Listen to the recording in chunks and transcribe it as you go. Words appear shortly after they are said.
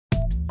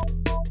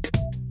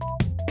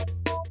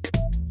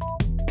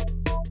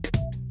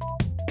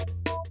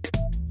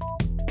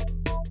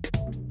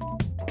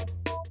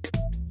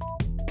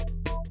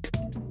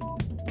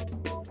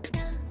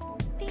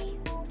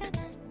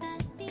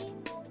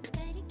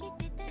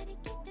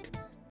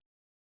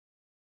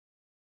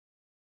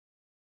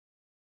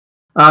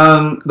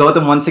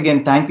Gautam, once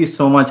again, thank you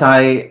so much.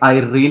 I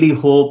really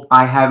hope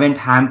I haven't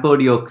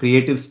hampered your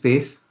creative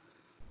space,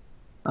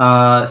 I'm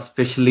part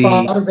especially.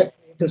 of that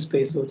creative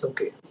space, so it's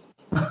okay.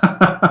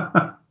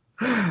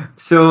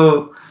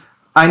 So,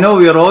 I know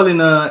we are all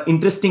in a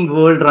interesting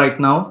world right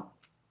now.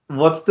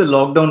 What's the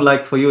lockdown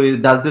like for you?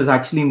 Does this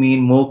actually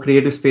mean more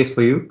creative space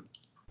for you?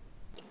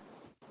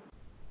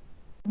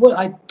 Well,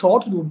 I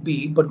thought it would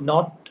be, but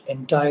not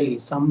entirely.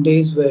 Some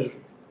days were,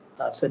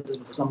 I've said this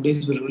before, some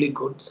days were really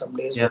good, some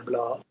days were Yeah,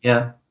 blah,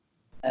 yeah,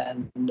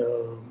 and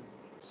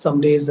some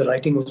days the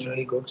writing was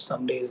really good,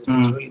 some days it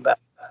was mm, really bad.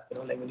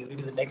 Like when you read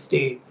it the next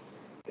day,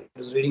 it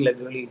was reading like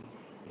really,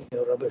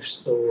 rubbish.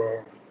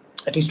 So,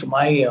 at least to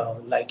my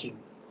liking.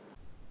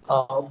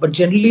 But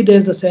generally,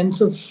 there's a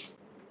sense of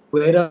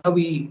where are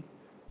we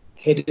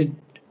headed,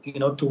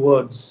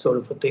 towards sort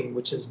of a thing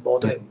which is yeah,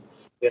 bothering.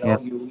 yeah,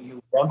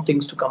 You want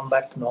things to come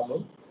back to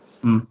normal.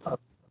 mm, Uh,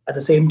 at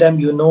the same time,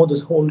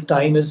 this whole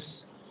time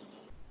is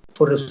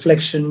for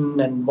reflection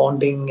and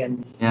bonding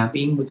and yeah,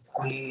 being with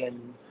family and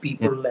yeah,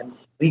 people and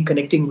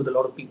reconnecting with a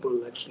lot of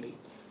people actually,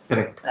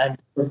 correct. and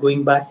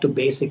going back to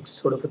basics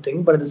sort of a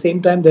thing. But at the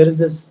same time, there is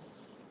this,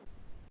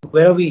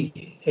 where are we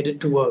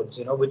headed towards,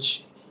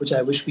 which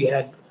I wish we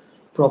had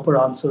proper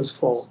answers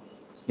for.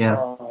 Yeah,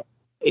 uh,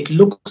 it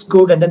looks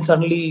good, and then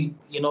suddenly,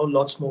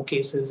 lots more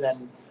cases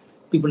and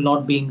people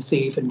not being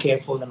safe and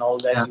careful and all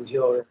that yeah, you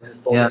hear, and it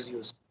yeah. bothers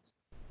you.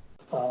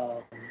 um,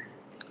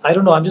 I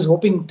don't know, I'm just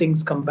hoping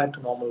things come back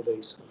to normal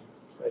very soon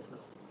right now.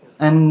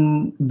 Yeah.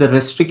 And the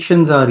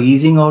restrictions are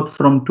easing out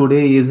from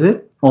today, is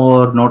it?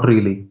 Or not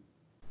really?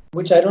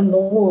 Which I don't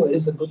know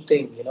is a good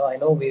thing. I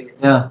know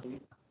Yeah, we're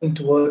looking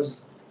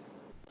towards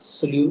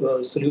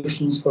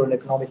solutions for an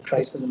economic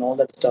crisis and all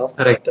that stuff,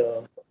 correct.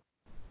 but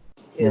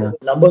yeah, Yeah,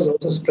 numbers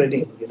also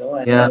spreading,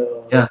 and yeah,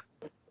 yeah,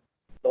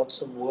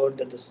 lots of word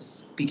that this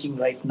is peaking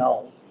right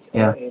now,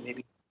 yeah,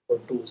 maybe or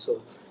two.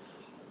 So,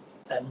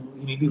 and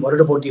you need to be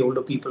worried about the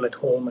older people at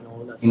home and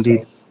all that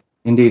indeed, stuff.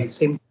 At the indeed.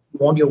 same, you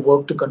want your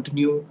work to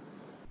continue,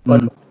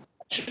 Mm,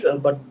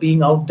 but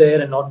being out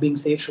there and not being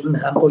safe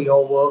shouldn't hamper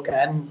your work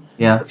and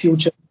yeah, the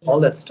future, all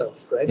that stuff,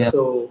 right? yeah,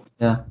 So,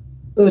 yeah,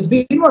 it's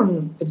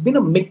been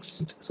a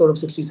mixed sort of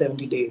 60,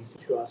 70 days,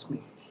 if you ask me.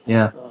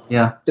 yeah,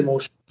 yeah.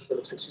 Emotional sort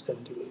of 60,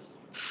 70 days.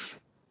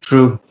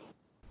 True.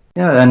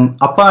 Yeah, and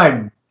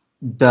Appa,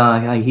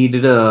 yeah, he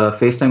did a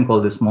FaceTime call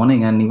this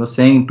morning, and he was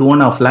saying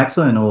 2.5 lakhs,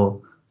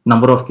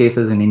 number of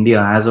cases in India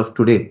as of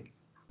today.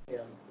 Yeah.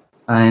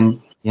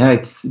 And yeah,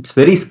 it's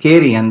very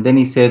scary. And then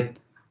he said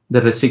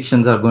the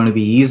restrictions are going to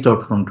be eased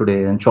out from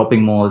today, and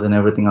shopping malls and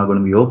everything are going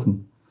to be open.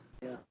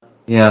 Yeah.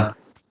 Yeah,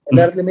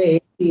 எல்லா இடத்துலயுமே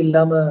AC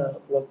இல்லாம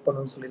work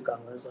பண்ணணும்னு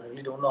சொல்லியிருக்காங்க. So I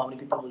really don't know how many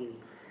people will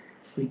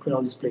frequent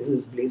all these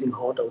places blazing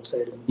hot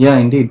outside in yeah,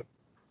 indeed.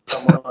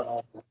 summer and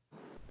all.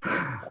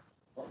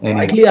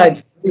 Anyway, Ideally, I'd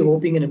be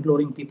hoping and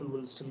imploring people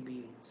will still be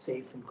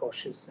safe and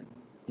cautious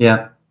yeah,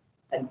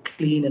 and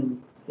clean and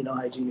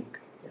hygienic.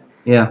 Yeah.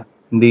 yeah,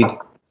 indeed.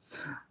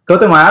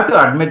 Gautam, I have to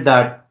admit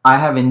that I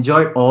have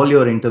enjoyed all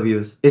your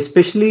interviews,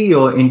 especially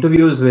your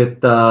interviews with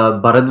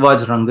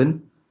Bharadwaj Rangan.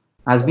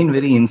 Has been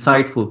very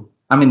insightful.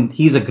 I mean,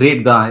 he's a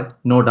great guy,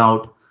 no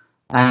doubt,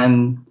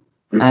 and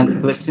the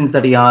questions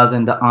that he asks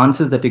and the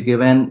answers that you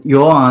give, and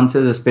your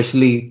answers,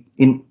 especially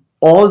in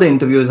all the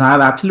interviews, I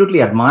have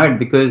absolutely admired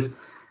because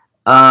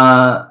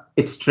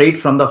it's straight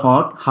from the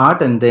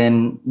heart, and then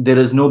there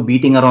is no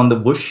beating around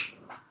the bush,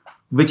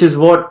 which is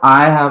what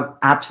I have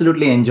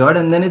absolutely enjoyed.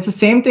 And then it's the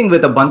same thing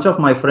with a bunch of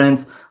my friends.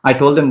 I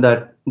told them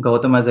that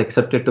Gautam has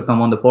accepted to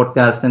come on the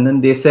podcast, and then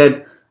they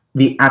said,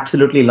 we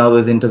absolutely love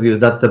his interviews.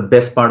 That's the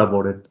best part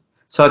about it.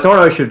 So I thought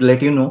I should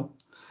let you know.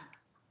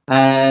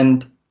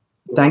 And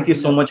thank you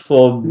so much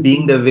for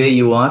being the way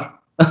you are.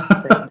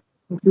 Thank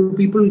you.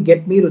 People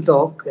get me to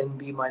talk and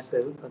be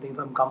myself. I think if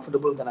I'm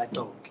comfortable, then I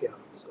talk. Yeah.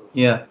 So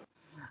Yeah.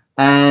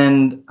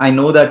 And I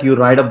know that you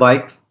ride a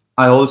bike.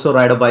 I also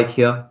ride a bike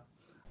here.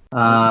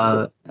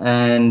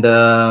 And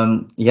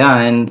yeah,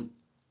 and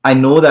I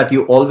know that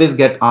you always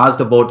get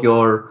asked about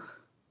your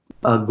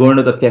going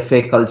to the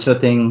cafe culture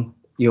thing.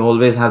 You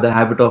always have the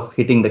habit of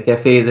hitting the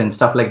cafes and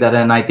stuff like that.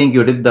 And I think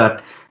you did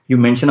that. You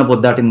mentioned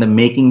about that in the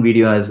making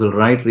video as well,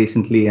 right?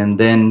 Recently. And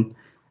then,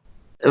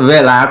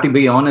 well, I have to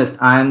be honest,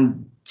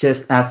 I'm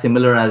just as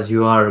similar as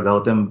you are,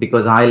 Gautam,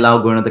 because I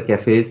love going to the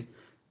cafes.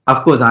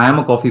 Of course, I am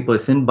a coffee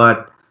person,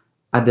 but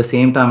at the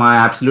same time, I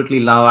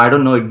absolutely love, I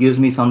don't know, it gives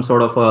me some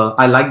sort of a,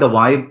 I like the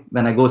vibe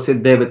when I go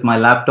sit there with my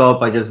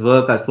laptop. I just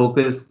work, I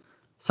focus.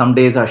 Some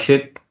days are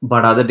shit,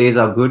 but other days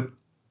are good.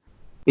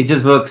 It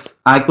just works.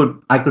 I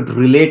could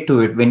relate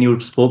to it when you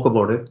spoke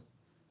about it.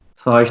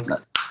 So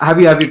have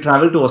you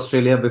traveled to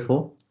Australia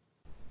before?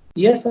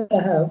 yes, I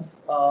have.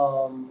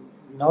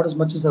 Not as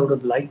much as I would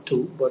have liked to,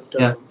 but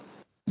Yeah.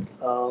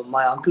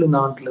 my uncle and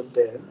aunt lived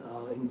there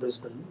in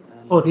Brisbane,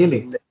 and Oh, been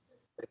really? there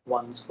like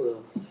once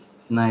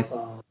Nice.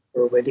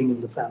 for a wedding in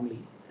the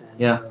family, and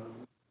Yeah.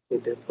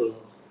 stayed there for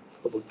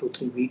about 2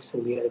 3 weeks,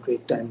 and we had a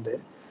great time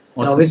there. And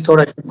I Awesome. always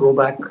thought I should go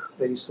back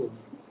very soon.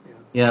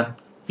 Yeah. Yeah.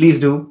 Please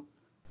do.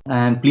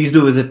 And please do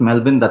visit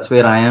Melbourne. That's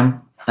where I am.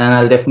 and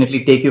I'll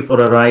definitely take you for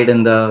a ride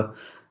in the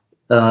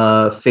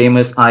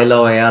famous I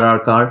Love ARR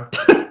car.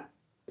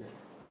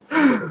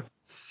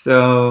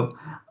 So,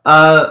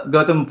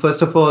 Gautam,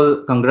 first of all,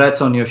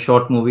 congrats on your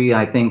short movie.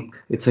 I think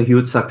it's a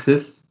huge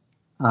success.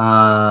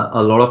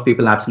 A lot of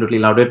people absolutely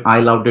loved it. I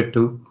loved it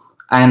too.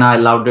 And I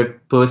loved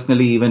it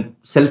personally, even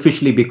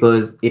selfishly,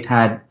 because it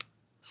had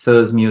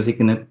Sir's music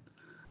in it.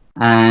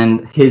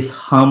 And his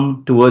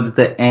hum towards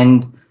the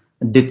end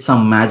did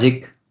some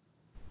magic.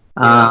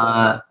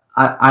 I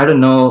don't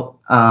know.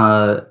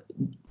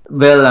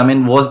 Well, I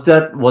mean, was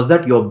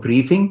that your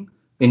briefing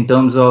in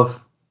terms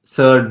of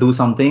Sir do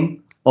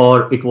something,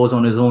 or it was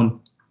on his own?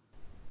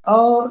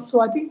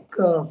 So I think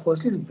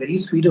firstly, it's very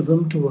sweet of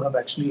him to have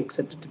actually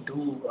accepted to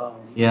do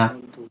Yeah,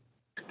 to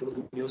do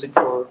the music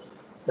for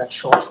that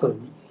short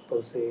film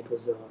per se. It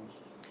was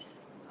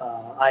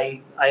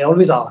I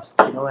always ask,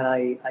 and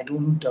I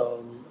don't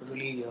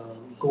really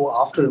go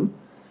after him,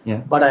 yeah,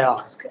 but I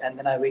ask, and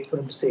then I wait for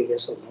him to say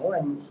yes or no.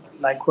 And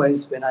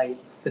likewise, when I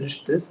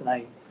finished this and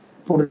I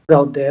put it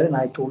out there, and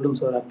I told him,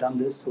 "Sir, I've done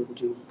this. So would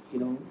you,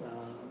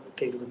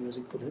 okay, do the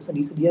music for this?" And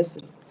he said, "Yes,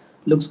 it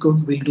looks good.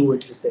 We'll do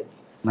it." He said,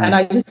 and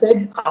I nice. just said,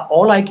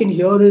 "All I can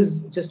hear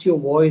is just your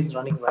voice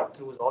running right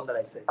through." Is all that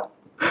I said.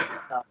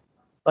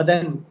 But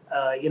then,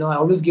 I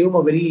always give him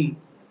a very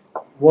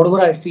whatever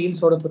I feel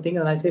sort of a thing,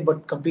 and I say,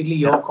 "But completely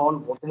Yeah, your call.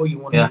 Whatever you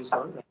want to yeah, do,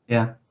 sir.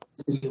 yeah.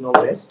 You know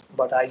best."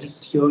 But I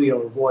just hear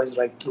your voice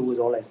right through. Is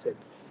all I said.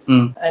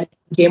 Mm, And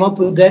came up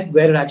with that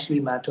where it actually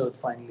mattered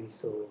finally.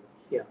 So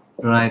yeah,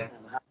 right.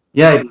 I'm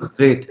Yeah, it happy. was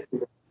great,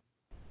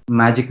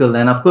 magical,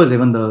 and of course,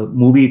 even the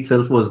movie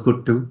itself was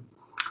good too.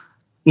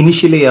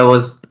 Initially, I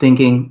was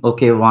thinking,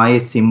 okay, why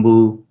is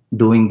Simbu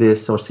doing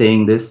this or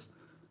saying this?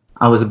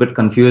 I was a bit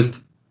confused,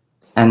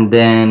 and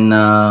then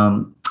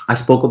I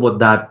spoke about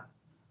that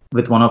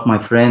with one of my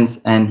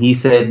friends, and he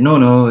said, no,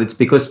 no, it's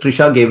because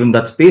Trisha gave him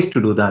that space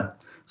to do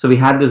that. So we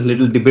had this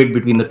little debate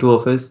between the two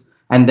of us,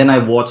 and then I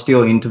watched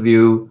your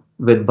interview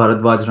with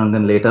Bharadwaj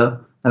Rangan later,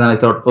 and then I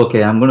thought,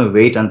 okay, I'm going to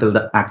wait until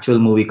the actual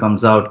movie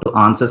comes out to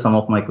answer some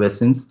of my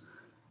questions.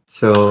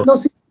 So No,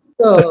 see,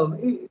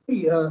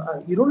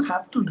 you don't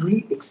have to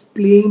really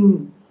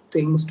explain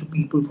things to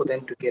people for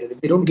them to get it.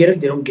 If they don't get it,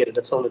 they don't get it.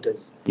 That's all it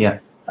is. yeah,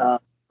 Uh,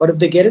 but if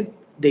they get it,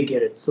 they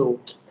get it. So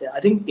I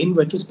think in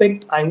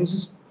retrospect, I was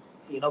just,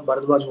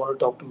 Bharadwaj wanted to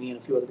talk to me and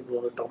a few other people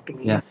wanted to talk to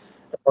me yeah,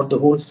 about the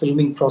whole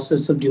filming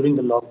process of during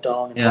the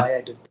lockdown and yeah, why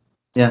I did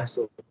stuff. yeah,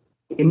 So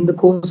in the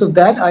course of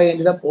that, I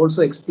ended up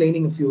also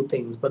explaining a few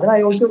things. But then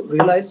I also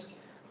realized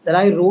that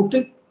I wrote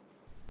it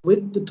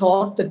with the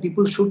thought that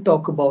people should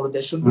talk about it.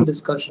 There should be mm,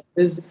 discussion.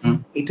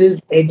 mm, It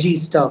is edgy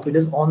stuff. It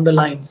is on the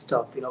line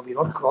stuff. We've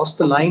not crossed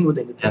the line with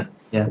yeah, anything.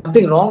 yeah,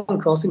 Nothing wrong in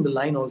crossing the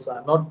line. Also,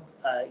 I'm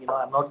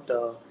not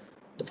the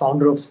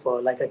founder of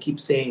like I keep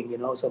saying,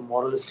 some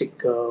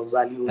moralistic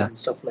values yeah, and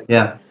stuff like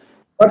that.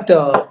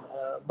 yeah,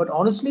 But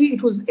honestly,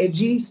 it was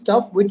edgy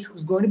stuff which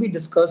was going to be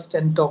discussed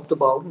and talked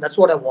about, and that's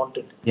what I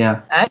wanted.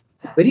 yeah, And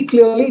very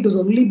clearly, it was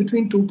only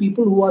between two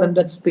people who are in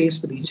that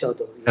space with each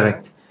other.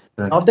 correct,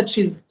 correct, Not that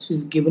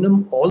she's given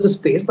him all the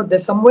space, but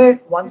there's somewhere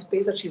one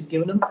space that she's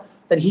given him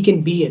that he can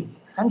be in,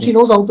 and yeah, she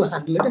knows how to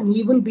handle it, and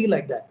he will be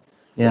like that.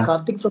 The yeah,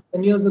 Karthik from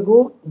 10 years ago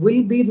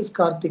will be this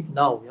Karthik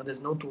now.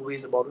 There's no two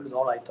ways about it. Is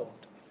all I thought.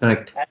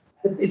 correct,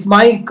 And it's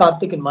my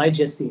Karthik and my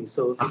Jesse.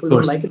 So if of people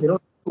don't like course. it, they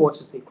don't watch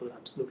the sequel.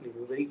 Absolutely,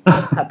 we're very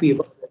happy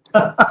about it.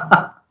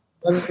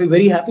 I'll be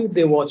very happy if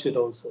they watch it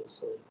also.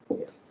 So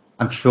yeah.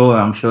 I'm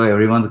sure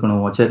everyone's going to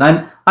watch it.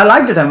 And I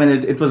liked it. I mean,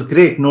 it was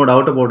great, no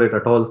doubt about it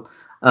at all.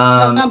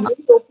 And Um, I'm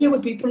very okay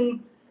with people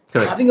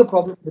correct. having a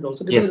problem with it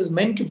also because it is Yes.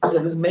 meant to do that.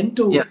 It is meant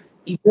Yeah. to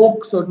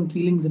evoke certain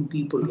feelings in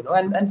people.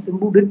 And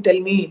Simbu did tell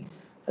me,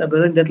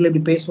 brother, இடத்துல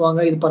இப்படி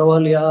பேசுவாங்க இது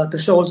பரவாயில்லையா.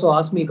 Trisha also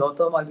asked me,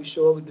 Gautam, are we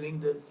sure we're doing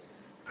this?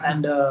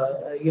 And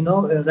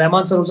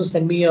Rahman sir also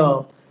sent me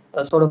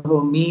a sort of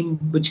a meme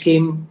which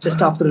came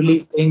just after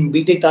release saying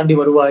BTech Tandi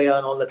Varuvaya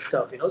and all that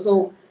stuff.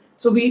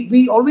 So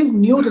we always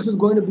knew this is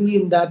going to be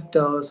in that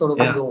sort of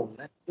a Yeah. zone.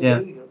 And Yeah.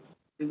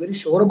 we're very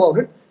sure about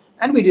it,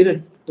 and we did it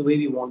the way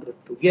we wanted it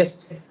to. Yes,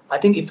 I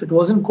think if it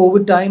wasn't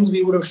COVID times,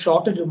 we would have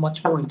shot it much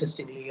more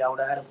interestingly. I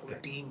would have had a full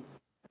team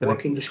Correct.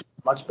 working to shoot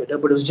much better,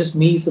 but it was just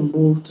me,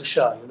 Simbu,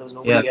 Trisha. There was Yeah.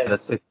 nobody else.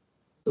 That's it.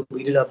 So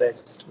we did our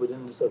best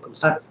within the I,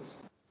 circumstances.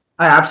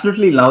 I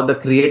absolutely love the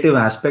creative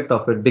aspect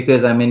of it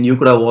because I mean, you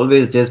could have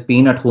always just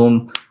been at home,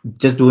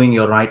 just doing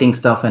your writing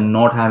stuff and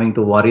not having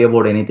to worry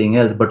about anything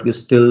else, but you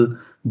still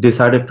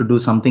decided to do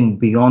something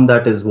beyond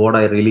that is what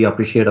I really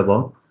appreciate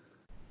about.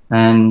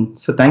 And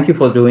so thank you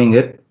for doing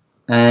it.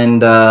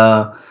 And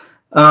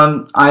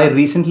I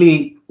recently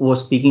was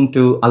speaking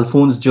to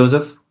Alphonse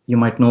Joseph. You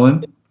might know him.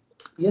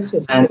 Yes,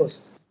 of And course.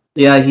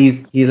 yeah,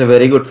 he's a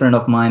very good friend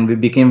of mine. We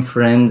became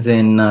friends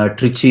in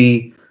Trichy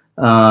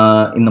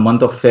in the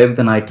month of Feb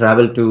when I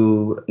traveled to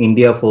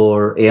India for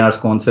AR's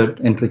concert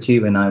in Trichy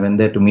when I went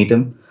there to meet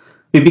him.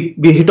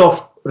 We hit off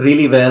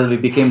really well. We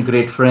became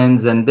great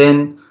friends, and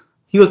then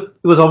he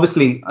was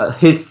obviously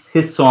his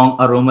song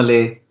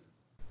Aromale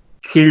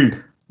killed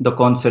the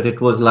concert.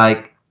 It was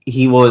like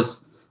he was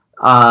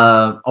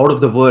out of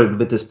the world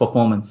with his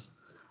performance.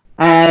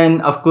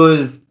 And of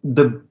course,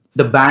 the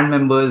band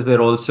members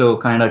were also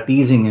kind of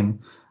teasing him,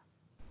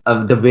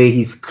 the way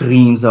he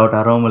screams out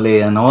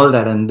Aromale and all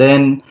that. And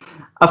then,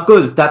 of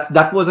course,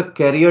 that was a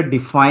career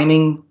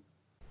defining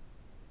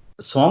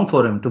song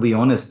for him. To be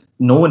honest,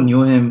 no one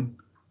knew him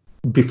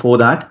before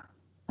that,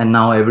 and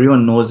now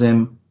everyone knows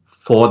him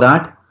for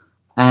that.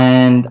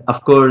 And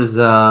of course,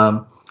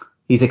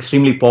 he's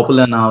extremely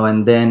popular now.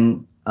 And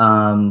then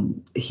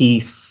he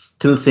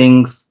still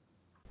sings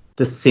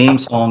the same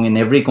song in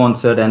every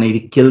concert, and he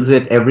kills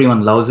it.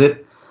 Everyone loves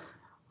it.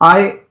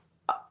 I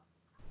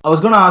I was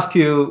going to ask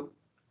you.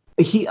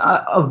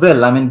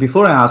 Well, I mean,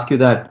 before I ask you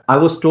that, I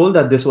was told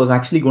that this was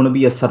actually going to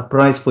be a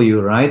surprise for you,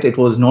 right? It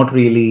was not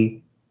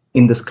really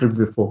in the script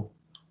before.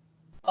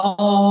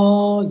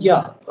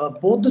 Yeah,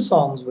 both the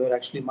songs were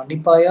actually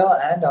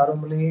Mandipaya and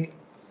Aromale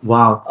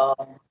Wow.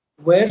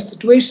 were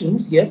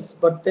situations, yes,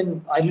 but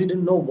then I really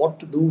didn't know what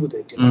to do with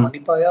it.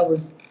 Mandipaya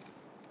was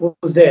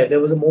there. There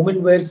was a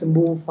moment where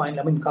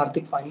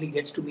Karthik finally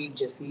gets to meet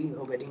Jessie.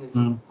 Her wedding is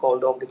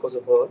called off because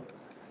of her,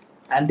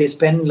 and they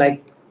spend a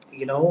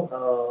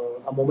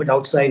moment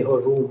outside her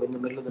room in the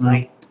middle of the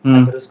night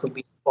at the risk of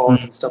being caught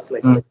and stuff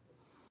like that.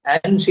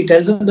 And she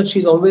tells him that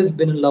she's always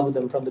been in love with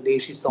him from the day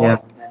she saw him,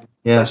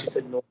 and she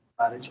said no to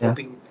marriage,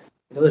 hoping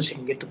that she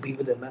can get to be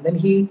with him. And then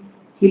he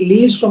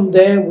leaves from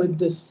there with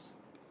this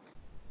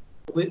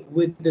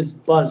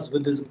buzz,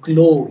 with this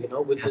glow,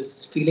 with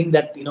this feeling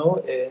that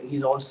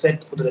he's all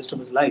set for the rest of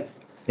his life.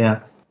 Yeah.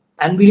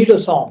 And we did a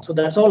song, so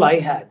that's all I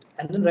had.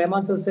 And then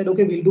Rahman sir said,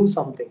 "Okay, we'll do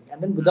something."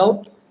 And then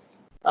without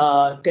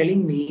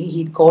telling me,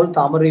 he called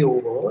Tamare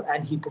over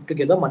and he put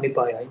together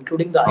Mandipaya,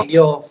 including the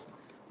idea of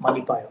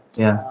Mandipaya.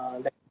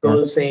 Like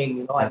girls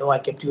saying, I know I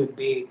kept you at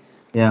bay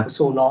for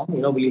so long,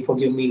 will you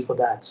forgive me for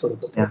that sort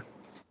of a thing.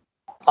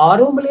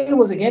 Aromale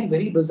was again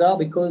very bizarre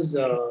because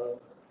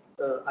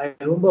I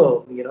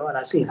remember, and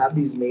I still have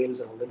these mails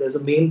and all that. There's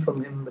a mail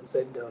from him that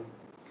said,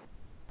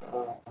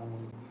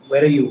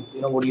 where are you?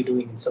 What are you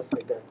doing and stuff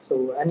like that.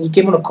 So, and he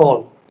came on a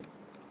call.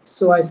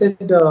 So I said,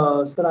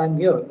 sir, I'm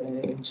here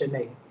in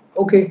Chennai.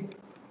 Okay.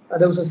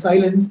 There was a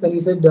silence. Then he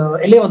said,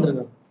 LA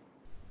Vandrunga.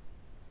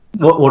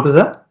 What was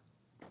that?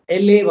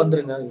 LA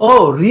Vandrunga.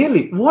 Oh,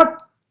 really?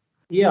 What?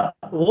 Yeah.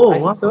 Oh, I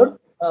said, sir,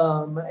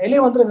 LA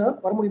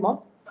Vandrunga,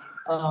 Varamudima.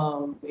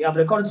 I've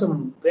recorded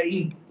some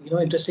very,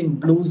 interesting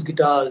blues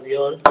guitars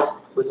here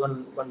with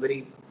one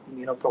very,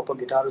 proper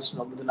guitarist,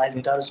 with a nice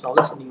guitarist and all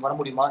that. So,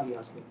 Varamudima, he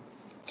asked me.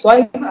 So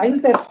I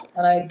just left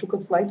and I took a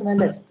flight and I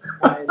left.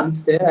 I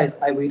reached there.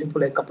 I waited for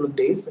like a couple of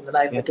days and then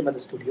I met him at the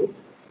studio.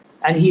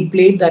 And he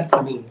played that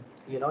for me.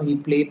 He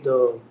played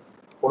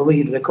whatever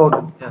he'd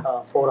recorded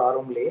for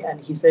Aromale,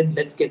 and he said,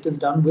 "Let's get this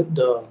done with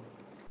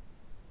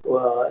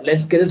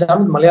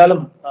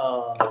Malayalam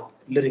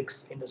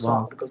lyrics in the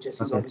song because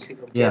Jesse's obviously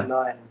from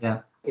Kerala, and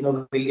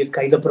we'll get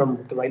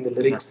Kaidapuram to write the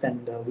lyrics,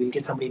 and we'll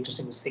get somebody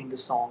interesting to sing the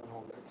song and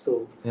all that."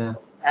 So,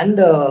 and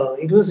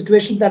it was a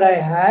situation that I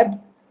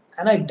had,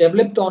 and I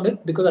developed on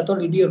it because I thought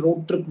it'll be a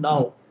road trip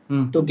now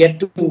to get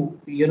to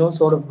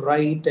sort of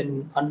write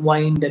and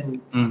unwind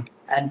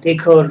and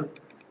take her,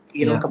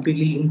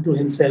 completely into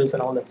himself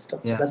and all that stuff.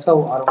 So that's how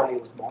Aromale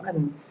was born.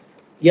 And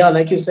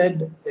like you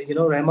said,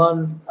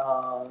 Rahman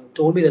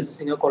told me there's a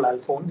singer called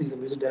Alphonse. He's a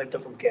music director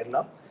from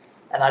Kerala,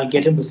 and I'll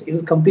get him to sing. It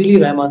was completely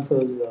Rahman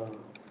sir's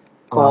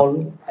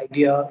call,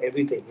 idea,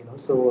 everything.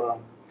 So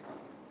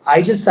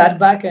I just sat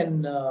back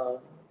and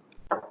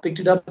picked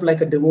it up like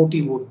a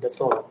devotee would.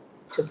 That's all.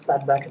 Just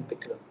sat back and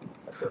picked it up.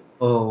 That's it.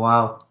 Oh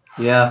wow!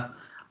 Yeah.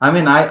 I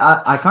mean,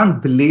 I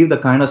can't believe the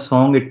kind of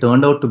song it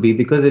turned out to be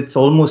because it's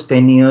almost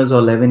 10 years or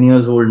 11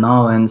 years old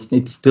now and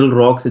it still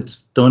rocks.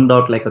 It's turned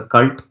out like a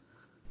cult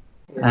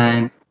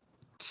and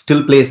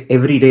still plays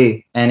every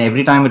day. And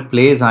every time it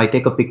plays, I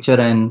take a picture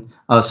and,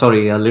 a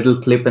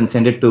little clip and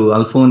send it to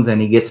Alphonse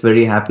and he gets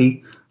very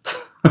happy.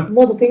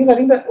 No, the thing is, I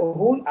think the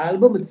whole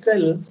album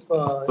itself,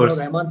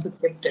 Rahman sir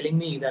kept telling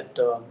me that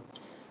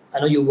I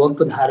know you worked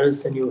with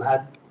Harris and you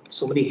had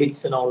so many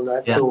hits and all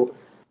that. So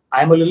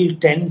I'm a little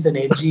tense and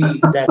edgy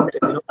that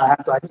I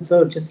have to. I said,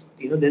 sir, just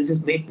let's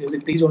just make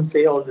music. Please don't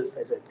say all this.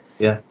 I said.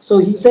 Yeah. So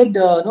he said,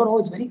 no,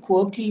 it's very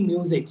quirky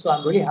music. So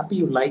I'm really happy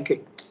you like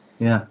it.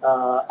 Yeah.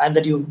 And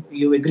that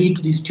you agreed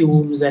to these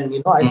tunes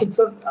and I said,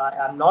 sir,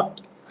 I'm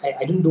not.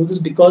 I didn't do this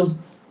because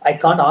I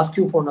can't ask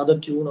you for another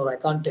tune or I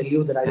can't tell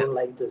you that I don't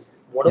like this.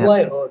 Whatever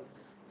I heard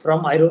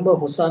from, I remember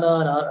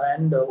Hosanna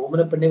and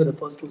Omana Penne were the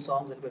first two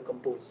songs that were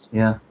composed.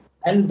 Yeah.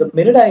 And the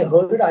minute I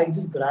heard it, I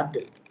just grabbed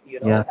it.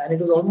 And it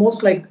was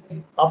almost like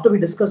after we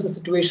discussed the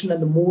situation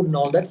and the mood and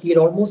all that, he had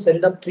almost set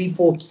it up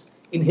 3/4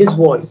 in his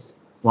voice.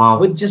 Wow.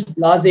 With just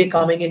blase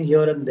coming in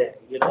here and there,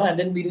 and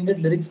then we needed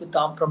lyrics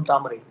from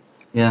Tamare.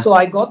 Yeah. So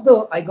I got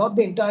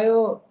the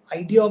entire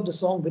idea of the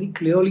song very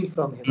clearly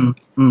from him.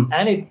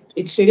 And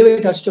it straight away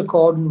touched a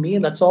chord in me,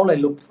 and that's all I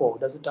looked for.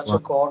 Does it touch a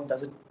chord?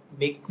 Does it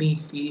make me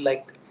feel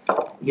like,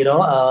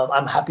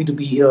 I'm happy to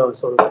be here,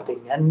 sort of a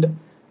thing. And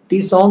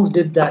these songs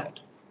did that.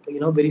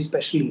 Very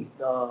specially.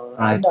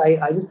 And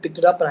I just picked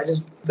it up and I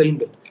just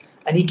filmed it.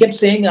 And he kept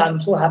saying, "I'm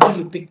so happy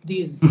you picked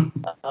these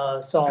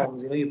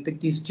songs. You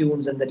picked these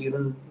tunes, and that you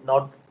did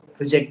not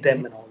reject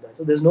them and all that."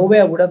 So there's no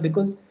way I would have,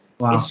 because it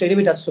Wow. straight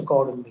away touched a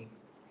chord on me.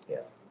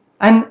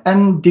 Yeah.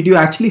 And did you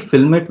actually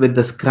film it with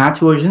the scratch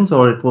versions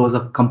or it was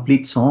a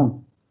complete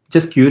song?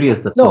 Just curious,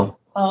 that's all.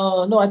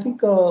 No, no. I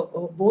think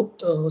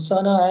both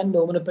Hosanna and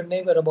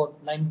Omanapenne were about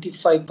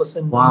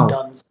 95% Wow.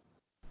 done,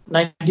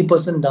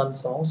 90% done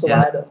songs. So I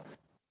Yeah. had a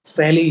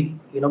fairly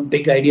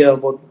big idea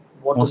about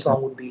what the Okay.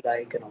 song would be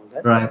like and all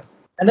that. Right.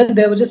 And then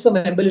there were just some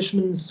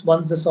embellishments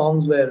once the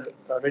songs were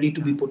ready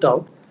to be put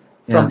out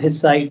from Yeah. his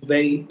side,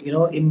 where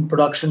in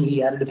production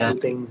he added a Yeah. few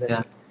things,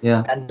 Yeah.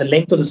 Yeah. and the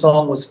length of the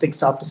song was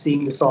fixed after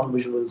seeing the song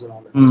visuals and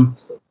all that Mm. stuff.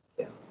 So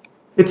yeah.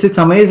 It's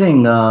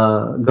amazing,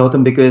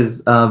 Gautam,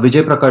 because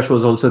Vijay Prakash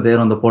was also there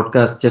on the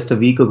podcast just a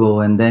week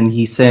ago, and then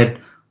he said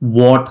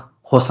what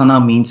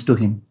Hosanna means to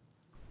him,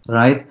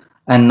 right?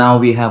 And now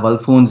we have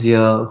Alphonse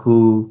here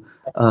who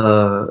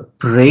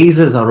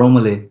praises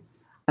Aromale.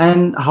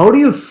 And how do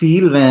you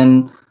feel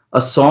when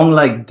a song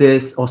like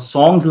this or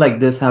songs like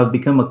this have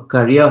become a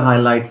career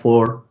highlight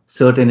for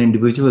certain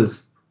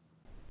individuals?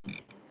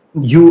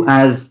 You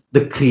as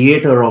the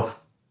creator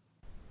of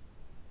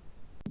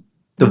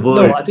the No,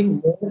 world. I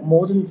think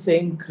more than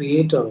saying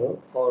creator,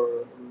 or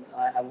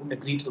I wouldn't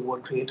agree to the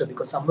word creator,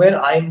 because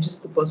somewhere I am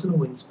just the person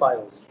who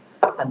inspires,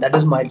 and that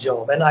is my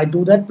job. And I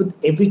do that with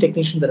every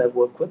technician that I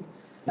work with,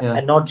 Yeah.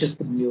 and not just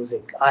with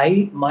music.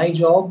 My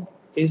job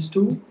is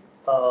to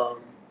uh,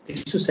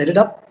 set it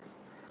up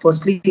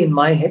firstly in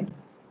my head.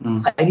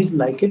 Mm, I need to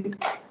like it,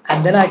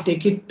 and then I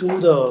take it to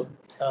the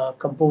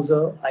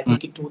composer. I mm,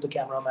 take it to the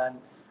cameraman.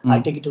 I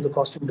mm, take it to the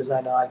costume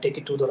designer. I take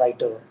it to the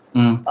writer.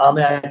 mm. And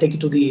I take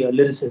it to the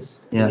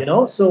lyricist.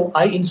 Yeah. So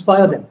I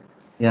inspire them.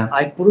 Yeah.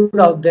 I put it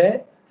out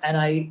there, and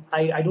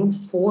I don't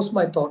force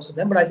my thoughts on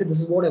them, but I say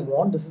this is what I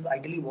want. This is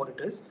ideally what it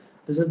is.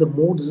 This is the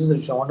mood. This is the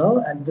genre,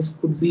 and this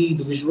could be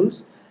the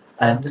visuals,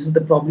 Yeah. and this is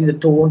probably the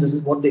tone. This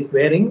is what they're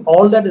wearing.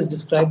 All that is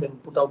described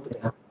and put out to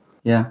them, Yeah.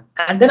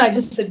 Yeah. and then I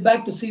just sit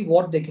back to see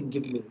what they can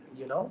give me,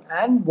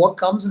 and what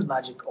comes is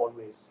magic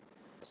always.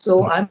 So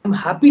I'm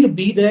happy to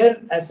be there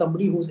as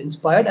somebody who's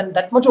inspired, and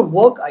that much of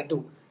work I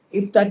do.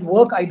 If that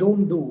work I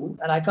don't do,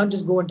 and I can't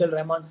just go and tell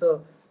Rahman sir,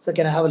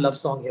 can I have a love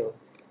song here?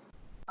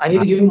 I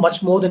need to give you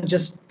much more than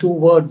just two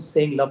words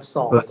saying love Of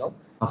song, course.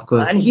 Of And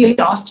course. he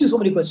asked you so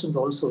many questions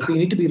also, so you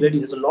need to be ready.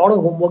 There's a lot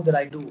of homework that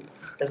I do.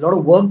 There's a lot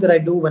of work that I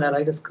do when I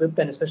write a script,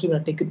 and especially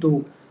when I take it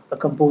to a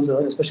composer,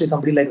 especially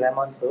somebody like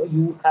Rahman sir.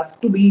 You have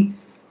to be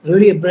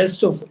really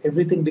abreast of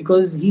everything,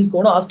 because he's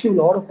going to ask you a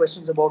lot of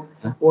questions about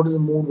Yeah. what is the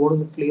mood, what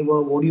is the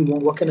flavor, what do you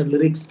want, what kind of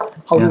lyrics,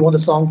 how do Yeah. you want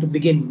the song to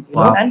begin,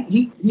 Wow. and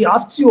he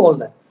asks you all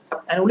that,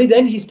 and only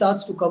then he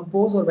starts to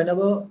compose, or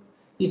whenever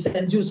he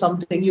sends you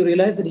something, you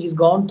realize that he's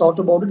gone, thought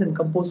about it, and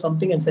composed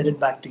something and sent it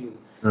back to you.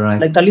 Right.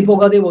 Like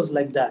Talipogade was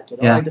like that.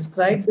 Yeah. I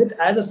described it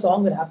as a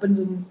song that happens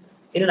in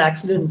an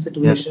accident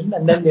situation,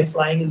 and then they're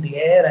flying in the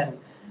air, and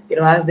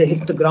as they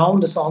hit the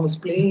ground, the song is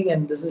playing,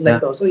 and this is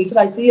like Yeah. so he said,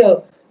 I see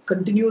a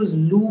continuous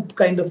loop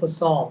kind of a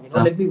song.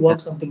 Yeah. Let me work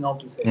something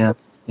out. He said, Yeah.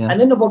 Yeah. and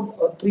then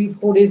about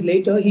 3-4 days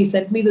later, he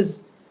sent me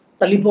this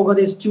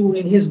Talipogade's tune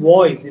in his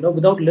voice,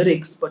 without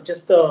lyrics, but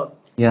just the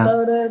Yeah.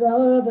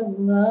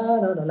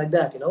 like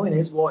that, in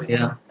his voice.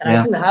 Yeah. And I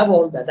Yeah. still have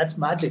all that. That's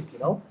magic,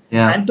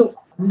 Yeah. And to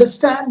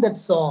understand that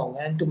song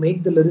and to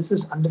make the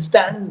lyricist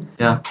understand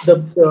Yeah.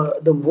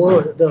 the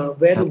word,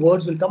 where the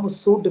words will come was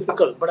so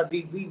difficult. But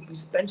we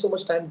spent so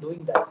much time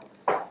doing that,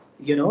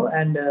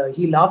 and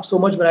he laughed so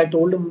much when I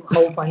told him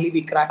how finally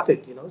we cracked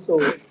it, So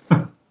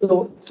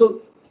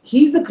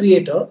he's the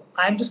creator.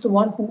 I'm just the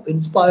one who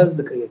inspires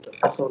the creator.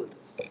 That's all it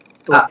is.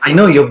 I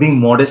know you're being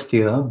modest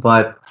here,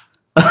 but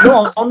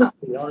No,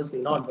 honestly,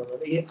 not.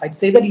 I'd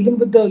say that even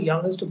with the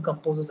youngest of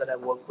composers that I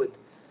work with,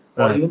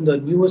 or Right. even the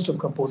newest of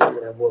composers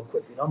that I work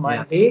with,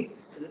 Yeah.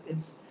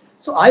 it's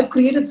so I've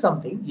created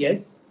something,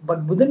 yes,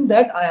 but within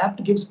that I have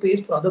to give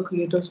space for other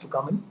creators to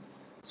come in,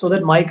 so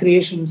that my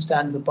creation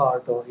stands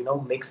apart, or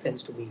makes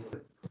sense to me.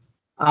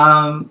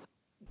 um,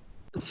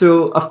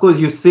 so of course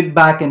you sit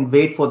back and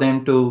wait for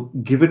them to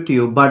give it to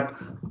you, but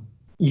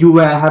you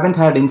haven't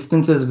had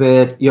instances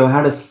where you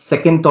had a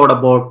second thought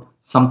about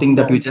something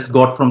that you just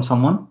got from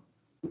someone.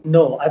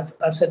 No,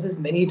 I've said this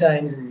many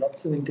times in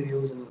lots of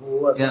interviews, and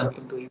who I've Yeah.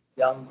 spoken to,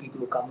 young people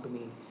who come to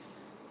me.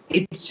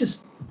 It's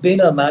just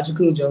been a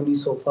magical journey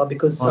so far,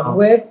 because Wow.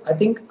 somewhere I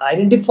think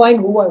identifying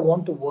who I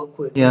want to work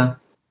with Yeah.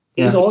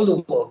 is Yeah. all the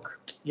work.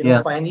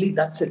 Yeah. Finally,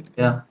 that's it.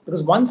 Yeah.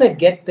 Because once I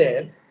get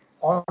there,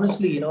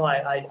 honestly,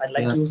 I'd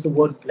like Yeah. to use the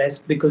word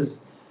blessed, because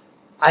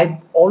I've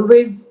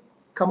always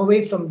come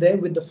away from there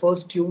with the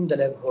first tune that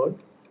I've heard,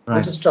 Right.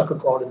 which has struck a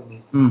chord in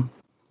me. Mm.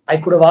 I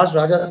could have asked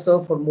Raja sir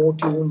for more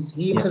tunes.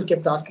 He Yeah. himself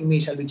kept asking me,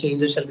 shall we change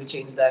this? Shall we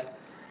change that?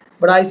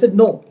 But I said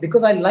no,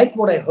 because I liked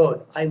what I heard.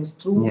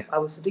 Yeah. I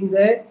was sitting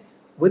there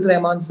with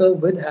Rahman sir,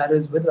 with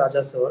Harris, with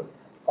Raja sir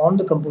on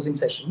the composing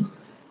sessions,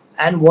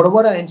 and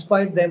whatever I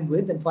inspired them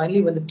with, and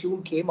finally when the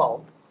tune came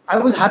out, I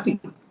was happy.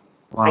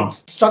 Wow. It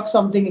struck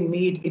something in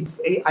me.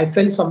 I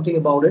felt something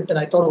about it, and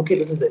I thought, okay,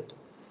 this is it.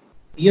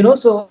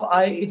 So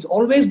it's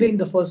always been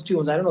the first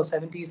tunes. I don't know,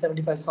 70,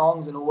 75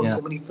 songs and over Yeah.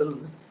 so many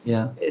films.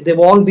 Yeah. They've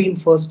all been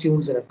first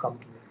tunes that have come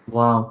to me.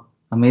 Wow.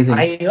 Amazing.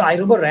 I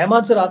remember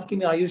Rahman sir asking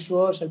me, "Are you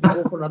sure? Shall we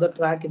go for another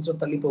track instead of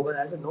Talli Pogan?"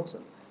 I said, "No, sir.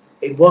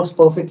 It works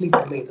perfectly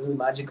for me. This is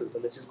magical. So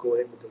let's just go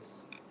ahead with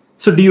this."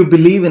 So do you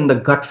believe in the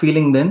gut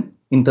feeling then,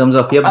 in terms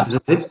of, yep, this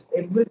is it?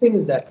 Everything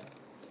is that.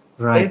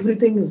 Right.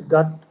 Everything is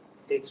gut.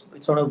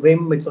 It's on a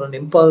whim. It's on an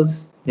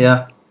impulse.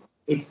 Yeah.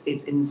 It's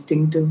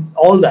instinctive.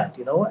 All that.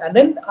 And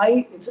then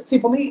see,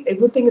 for me,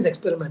 everything is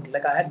experimental.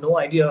 Like I had no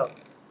idea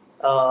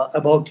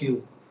about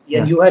you, Yeah.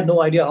 and you had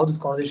no idea how this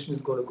conversation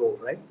is going to go,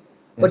 right?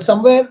 Yeah. But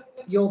somewhere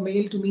your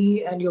mail to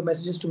me and your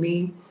messages to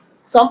me,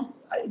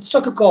 it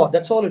struck a chord.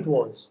 That's all it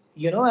was.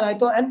 And I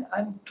thought, and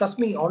trust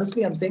me,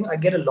 honestly, I'm saying I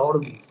get a lot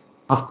of these.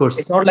 Of course.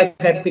 It's not like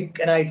I pick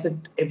and I sit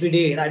every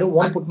day, and I don't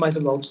want to put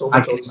myself out so I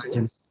much can also.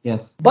 imagine.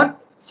 Yes. But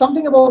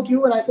something about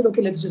you, and I said,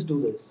 okay, let's just do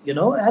this.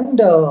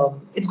 And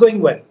it's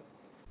going well.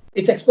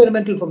 It's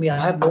experimental for me. I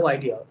have no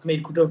idea. I mean,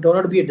 it could have turned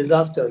out to be a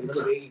disaster. The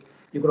way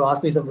you could have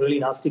asked me some really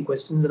nasty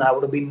questions, and I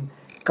would have been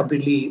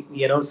completely,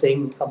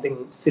 saying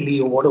something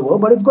silly or whatever.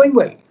 But it's going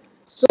well.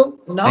 So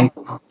now,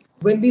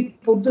 when we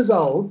put this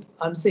out,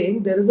 I'm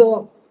saying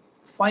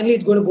finally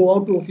it's going to go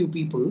out to a few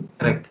people.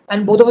 Correct.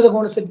 And both of us are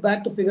going to sit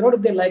back to figure out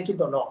if they like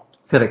it or not.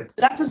 Correct.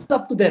 That is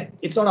up to them.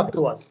 It's not up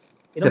to us.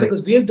 Correct.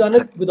 Because we have done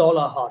it with all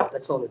our heart.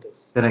 That's all it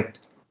is. Correct.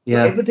 So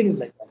Yeah. everything is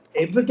like that.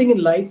 Everything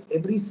in life,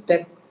 every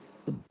step,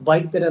 the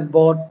bike that I've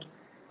bought,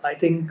 I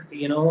think,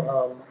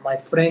 my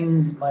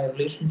friends, my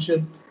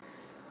relationship,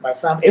 my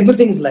family,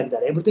 everything is like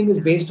that. Everything is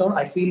based on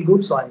I feel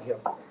good, so I'm here.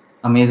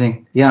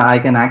 Amazing. Yeah, I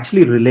can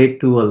actually relate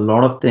to a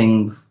lot of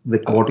things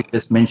with what you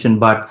just mentioned,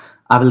 but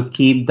I will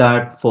keep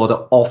that for the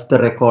off the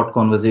record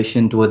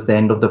conversation towards the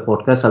end of the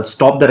podcast. I'll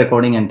stop the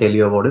recording and tell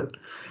you about it.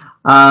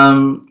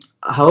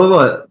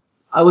 However,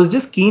 I was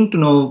just keen to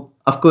know,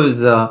 of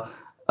course,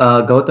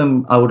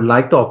 Gautam, I would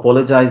like to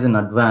apologize in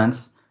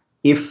advance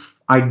if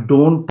I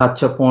don't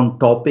touch upon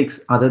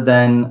topics other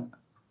than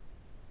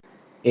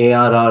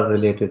ARR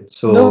related.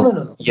 So,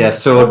 No.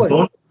 yes, No so worries.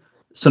 don't,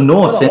 so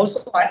no No, offense.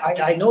 also,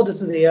 I know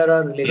this is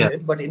ARR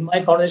related, but in my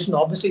conversation,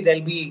 obviously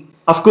there'll be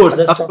Of course,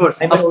 other of stuff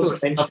course, I of might also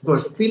course, mention. of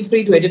course. So feel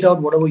free to edit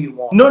out whatever you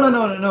want. No,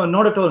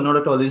 not at all, not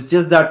at all. It's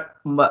just that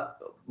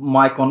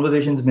my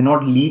conversations may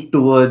not lead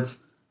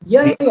towards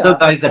the other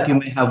guys that you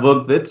may have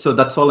worked with. So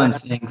that's all I'm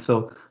saying.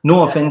 So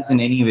no offense in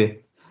any way.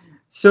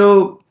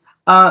 So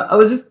I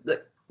was just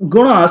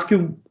going to ask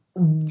you,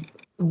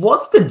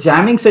 what's the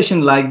jamming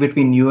session like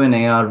between you and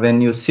AR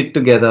when you sit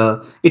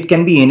together? It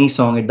can be any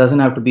song. It doesn't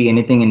have to be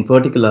anything in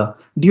particular.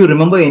 Do you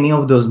remember any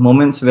of those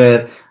moments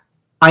where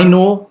I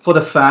know for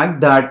the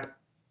fact that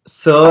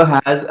Sir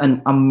has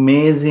an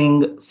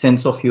amazing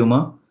sense of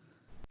humor,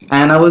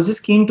 and I was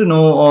just keen to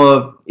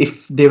know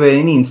if there were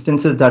any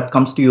instances that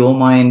comes to your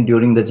mind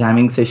during the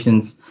jamming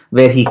sessions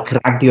where he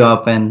cracked you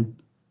up, and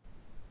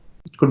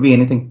it could be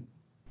anything.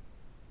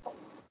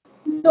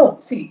 No,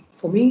 see,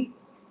 for me,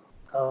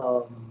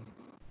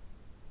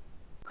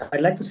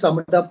 I'd like to sum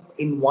it up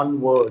in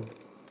one word.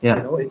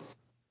 Yeah.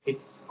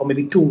 It's or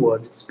maybe two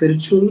words. It's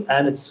spiritual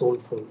and it's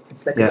soulful.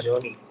 It's like a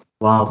journey.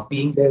 Wow.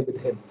 Being there with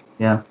him.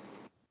 Yeah.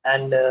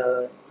 And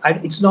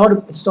it's not.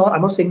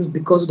 I'm not saying it's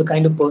because of the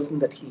kind of person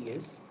that he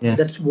is. Yes.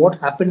 That's what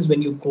happens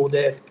when you go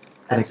there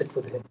and sit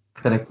with him.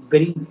 Correct.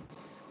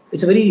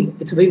 It's a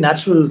very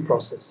natural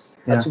process.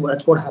 That's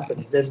what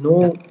happens. There's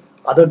no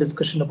other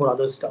discussion about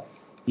other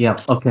stuff. Yeah.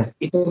 Okay.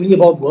 It's only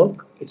about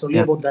work. It's only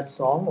about that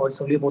song, or it's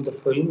only about the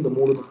film, the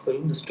mood of the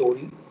film, the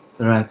story.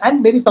 Right.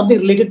 And maybe something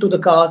related to the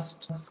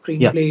cast,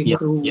 screenplay,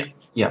 crew,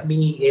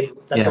 me, him.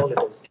 That's all it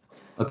is.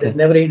 Okay. There's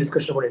never any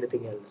discussion about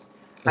anything else.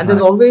 And there's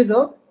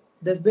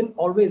been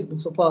always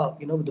so far,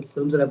 with the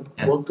films that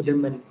I've worked with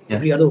him and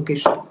every other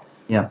occasion.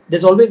 Yeah.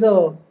 There's always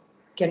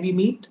can we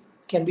meet?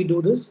 Can we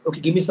do this? Okay,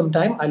 give me some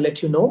time. I'll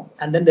let you know.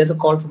 And then there's a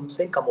call from him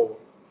saying, come over.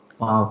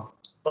 Wow.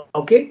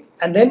 Okay.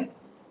 And then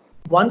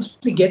once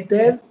we get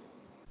there,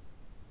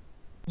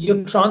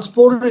 you're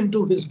transported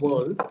into his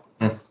world.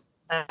 Yes.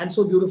 And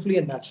so beautifully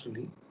and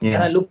naturally. Yeah.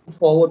 And I look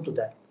forward to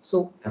that.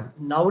 So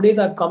nowadays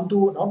I've come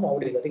to, not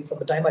nowadays, I think from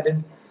the time I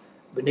did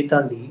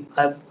Vinitandi,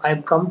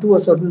 I've come to a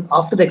certain,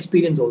 after the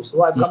experience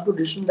also, I've come to a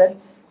decision that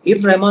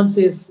if Rahman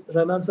sir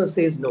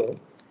says no,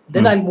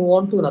 then I'll move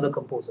on to another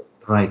composer.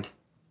 Right.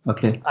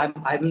 Okay.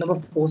 I will never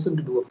force him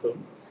to do a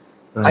film.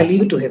 Right. I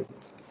leave it to him.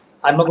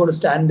 I'm not going to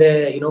stand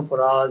there,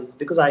 for hours,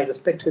 because I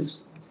respect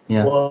his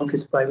work,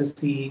 his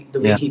privacy,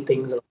 the way he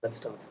thinks, and all that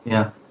stuff.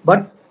 Yeah.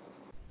 But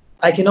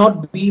I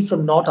cannot be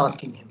from not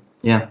asking him.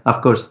 Yeah,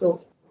 of course. So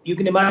you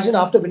can imagine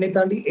after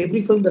Vinitandi,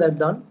 every film that I've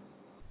done,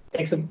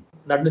 except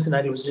Nadna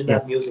Sinai, which didn't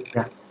have music,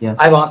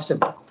 I've asked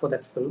him for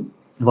that film.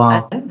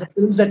 Wow. And the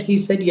films that he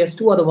said yes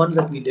to are the ones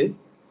that we did.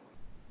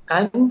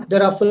 And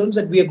there are films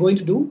that we are going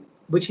to do,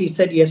 which he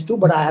said yes to,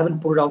 but I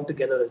haven't put it out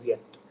together as yet.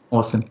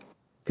 Awesome.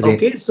 Great.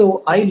 Okay,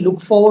 so I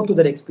look forward to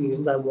that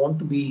experience. I want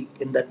to be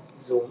in that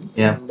zone.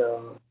 Yeah. And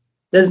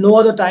there's no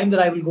other time that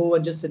I will go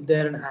and just sit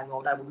there and hang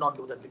out. I would not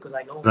do that because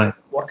I know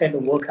what kind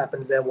of work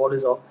happens there, what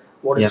his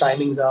Yeah.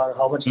 timings are,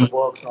 how much he Mm,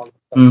 works, and all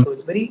that mm, stuff. So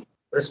it's very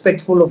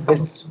respectful of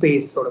his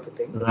space, sort of a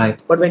thing. right.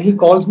 But when he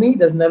calls me,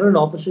 there's never an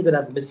opportunity that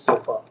I've missed so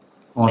far.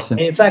 And Awesome.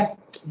 in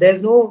fact,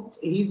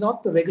 he's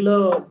not the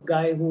regular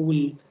guy who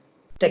will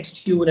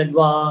text you in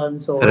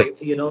advance, or Correct.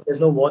 there's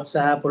no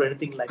WhatsApp or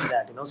anything like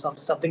that.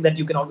 Something that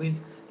you can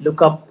always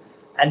look up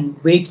and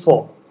wait for.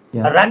 A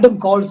Yeah. random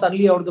call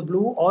suddenly out of the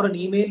blue, or an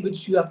email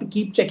which you have to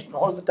keep checking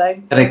all the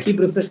time, Correct. keep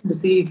refreshing to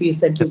see if he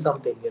sent you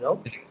something.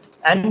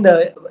 And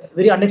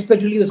very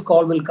unexpectedly, this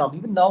call will come.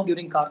 Even now,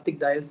 during Karthik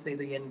Dial Say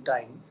the End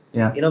time,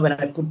 Yeah. when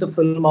I put the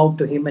film out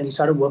to him and he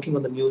started working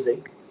on the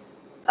music,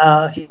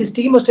 his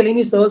team was telling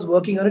me, sir's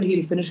working on it,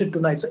 he'll finish it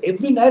tonight. So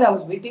every night I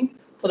was waiting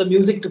for the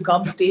music to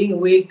come, staying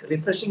awake,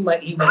 refreshing my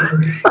email,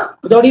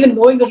 without even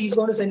knowing that he's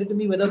going to send it to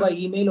me, whether by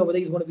email or whether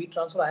he's going to be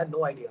transferred. I had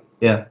no idea.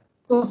 Yeah.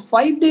 So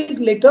 5 days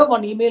later,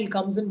 one email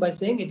comes in by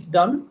saying, it's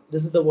done.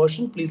 This is the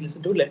version. Please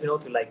listen to it. Let me know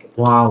if you like it.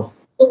 Wow.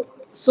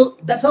 So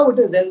that's how it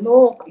is. There's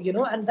no,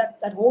 and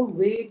that whole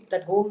way,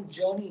 that whole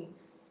journey,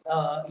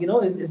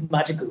 is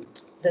magical.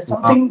 There's Wow.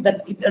 something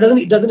that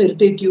it doesn't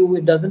irritate you.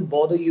 It doesn't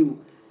bother you.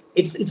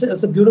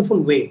 It's a beautiful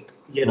weight,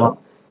 Wow.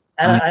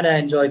 and I I, mean, and I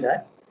enjoy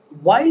that.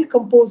 While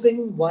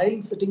composing,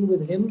 while sitting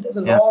with him, there's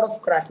a yeah. lot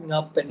of cracking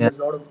up, and Yeah. there's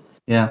a lot of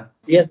Yeah.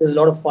 yes, there's a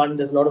lot of fun,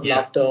 there's a lot of Yeah.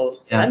 laughter,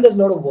 Yeah. and there's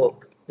a lot of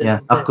work. Yeah.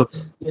 Of course.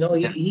 He,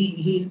 Yeah.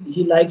 he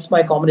he likes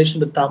my combination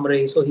with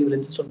Tamare, so he will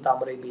insist on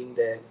Tamare being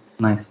there.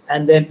 Nice.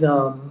 And then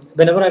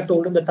whenever I've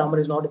told him that Tamar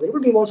is not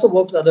available, we've also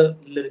worked with other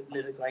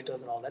lyric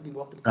writers and all that. We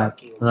worked with Right.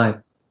 Karki also. Right.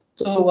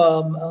 So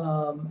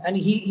and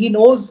he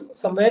knows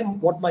somewhere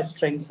what my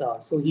strengths are,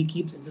 so he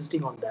keeps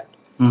insisting on that.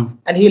 Mm.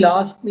 And he'll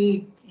ask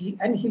me,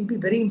 and he'll be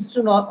very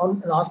interested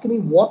on asking me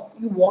what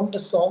you want the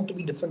song to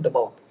be different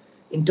about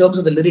in terms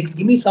of the lyrics.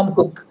 Give me some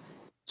hook.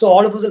 So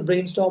all of us will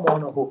brainstorm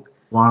on a hook.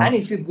 Wow. And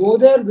if you go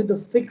there with a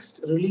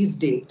fixed release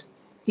date,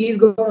 he's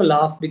going to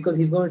laugh because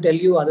he's going to tell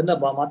you, Adanna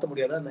Bamata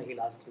Mudiyada, and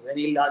he'll ask you. And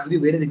he'll give you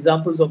various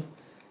examples of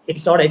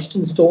it's not etched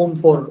in stone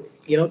for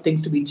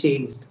things to be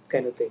changed,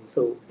 kind of thing.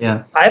 So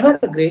Yeah. I've had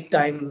a great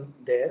time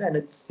there, and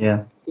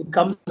Yeah. it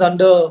comes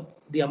under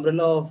the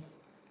umbrella of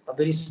a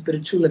very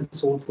spiritual and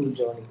soulful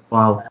journey.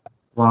 Wow.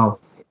 Wow.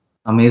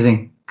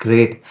 Amazing.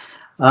 Great.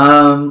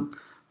 Um,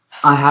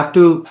 I have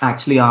to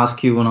actually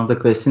ask you one of the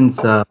questions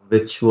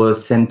which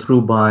was sent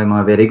through by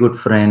my very good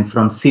friend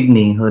from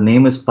Sydney. Her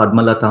name is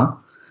Padmalata,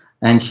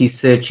 and she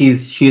said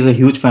she's a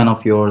huge fan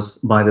of yours,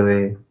 by the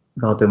way,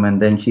 Gautam.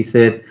 And then she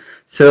said,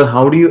 "Sir,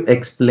 how do you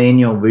explain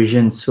your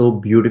vision so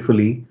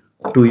beautifully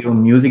to your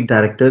music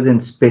directors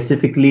and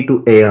specifically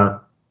to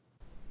AR?"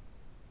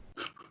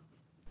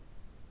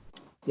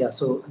 Yeah,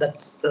 so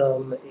that's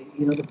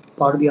the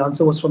part of the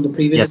answer was from the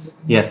previous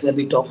Yes. that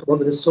we talked about.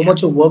 But there's so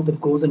much of work that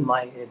goes in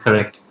my head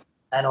Correct.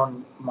 and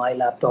on my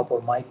laptop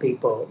or my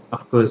paper,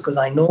 Of course. because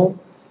I know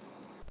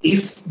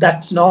if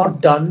that's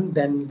not done,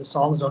 then the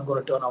song's not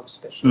going to turn out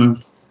special.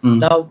 Mm. Mm.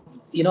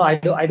 Now,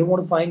 I don't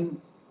want to find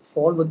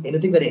fault with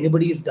anything that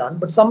anybody's done,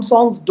 but some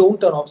songs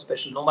don't turn out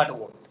special no matter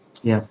what.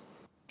 Yeah.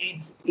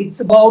 It's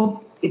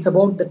about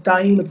the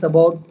time, it's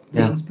about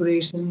the Yeah.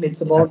 inspiration,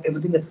 it's about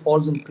everything that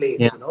falls in place,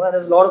 Yeah. and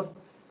there's a lot of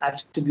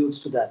attributes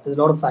to that. There's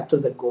a lot of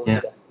factors that go into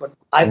Yeah. that. But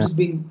I've Yeah. just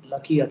been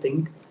lucky, I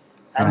think,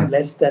 and Right.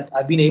 blessed that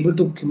I've been able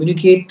to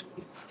communicate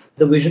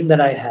the vision that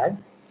I had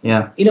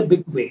Yeah. in a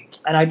big way.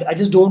 And I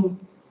just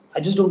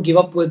don't give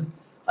up with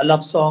a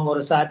love song or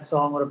a sad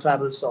song or a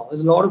travel song.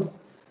 There's a lot of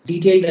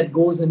detail that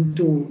goes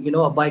into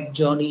a bike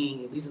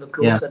journey. These are the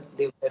clothes Yeah. that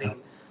they're wearing.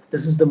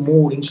 This is the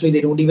mood. Initially,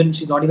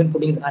 she's not even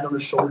putting his hand on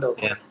his shoulder.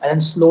 Yeah. And then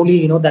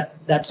slowly,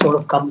 that sort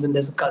of comes in.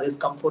 There's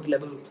comfort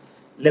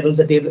levels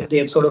that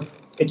they've sort of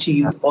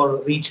achieved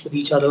or reached with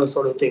each other,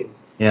 sort of thing.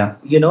 Yeah.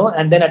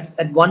 And then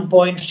at one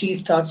point she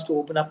starts to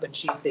open up and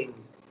she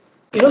sings.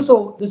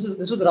 So this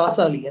was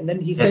Rasali, and then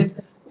he Yes.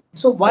 said,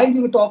 so while we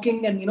were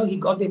talking and he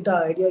got the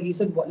entire idea, he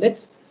said, what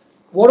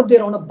if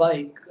they're on a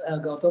bike?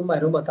 Gautam, I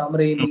remember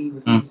Tamare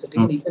Mm.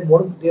 sitting, and he said,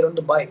 what if they're on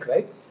the bike,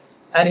 right?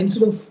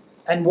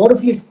 And what if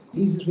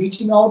he's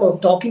reaching out or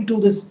talking to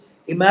this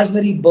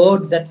imaginary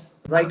bird that's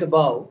right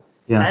above,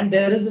 Yeah. and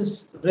there is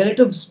this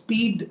relative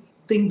speed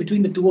thing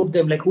between the two of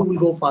them, like who will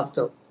go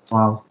faster?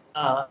 Wow.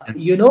 And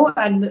he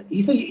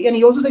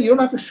also said, you don't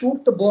have to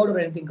shoot the bird or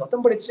anything,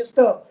 Gautam, but it's just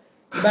a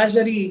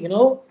imaginary,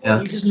 Yeah.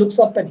 he just looks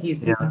up and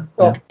he's Yeah.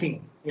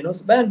 talking,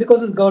 and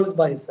because his girl is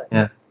by his side.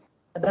 Yeah.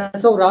 And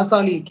that's how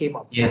Rasali came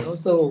up. Yes.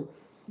 So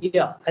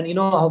yeah, and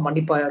how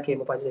Mandipaya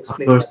came up. I just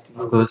explained course, that to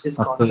you. of course, This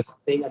of concept course.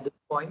 saying at this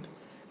point,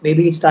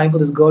 maybe it's time for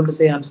this girl to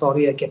say, I'm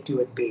sorry I kept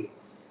you at bay.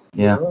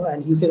 Yeah.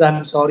 And he says,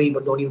 I'm sorry,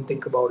 but don't even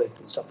think about it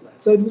and stuff like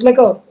that. So it was like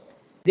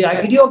the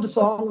idea of the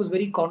song was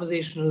very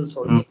conversational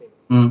sort of thing.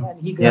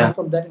 And he grabbed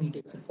from that and he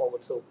takes it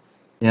forward. So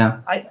Yeah.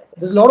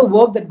 there's a lot of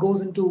work that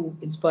goes into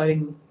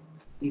inspiring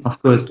these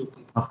Of course. two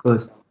people. Of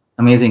course.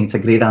 Amazing. It's a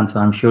great answer.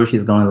 I'm sure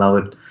she's gonna love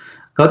it.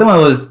 Gautam, I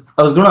was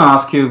going to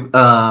ask you,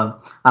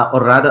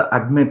 or rather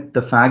admit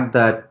the fact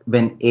that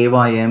when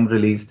AYM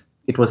released,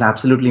 it was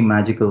absolutely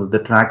magical. The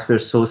tracks were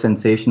so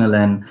sensational,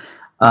 and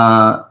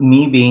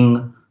me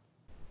being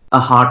a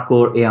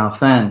hardcore AR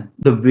fan,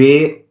 the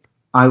way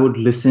I would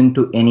listen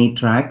to any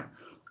track,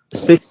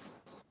 spec-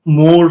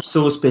 more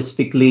so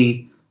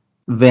specifically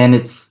when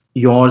it's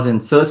yours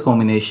and Sir's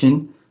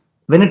combination,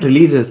 when it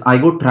releases, I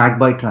go track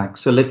by track.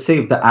 So let's say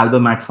if the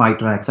album had 5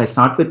 tracks, I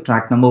start with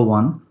track number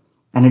one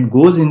and it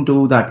goes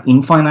into that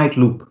infinite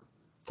loop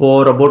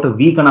for about a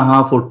week and a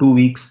half or 2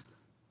 weeks.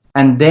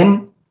 And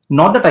then,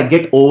 not that I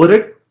get over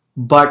it,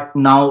 but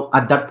now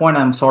at that point,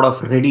 I'm sort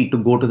of ready to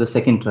go to the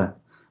second track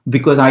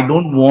because I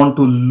don't want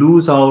to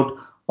lose out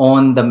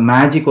on the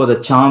magic or the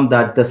charm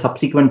that the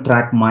subsequent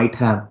track might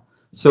have.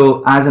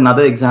 So, as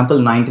another example,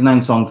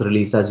 99 songs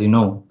released, as you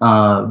know,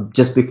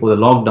 just before the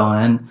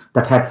lockdown, and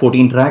that had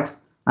 14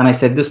 tracks. And I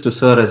said this to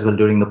Sir as well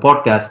during the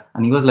podcast,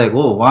 and he was like,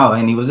 "Oh wow!"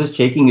 And he was just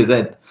shaking his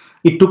head.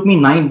 It took me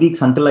 9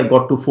 weeks until I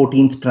got to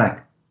 14th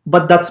track,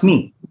 but that's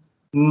me,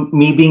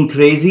 me being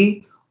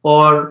crazy,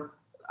 or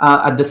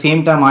at the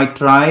same time I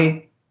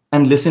try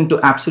and listen to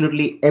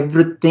absolutely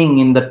everything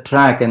in the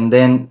track, and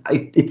then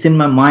it's in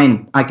my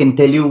mind. I can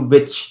tell you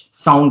which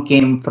sound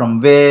came from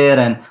where,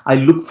 and I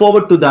look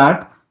forward to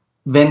that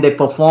when they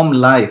perform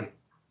live,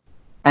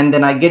 and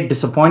then I get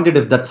disappointed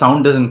if that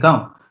sound doesn't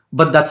come.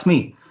 But that's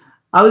me.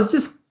 I was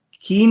just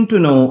keen to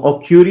know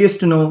or curious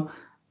to know,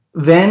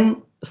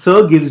 when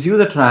Sir gives you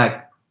the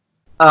track,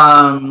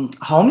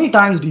 how many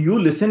times do you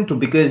listen to,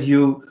 because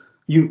you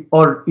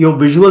or your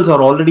visuals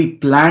are already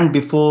planned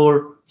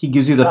before he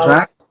gives you the Uh,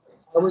 track?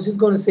 I was just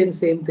going to say the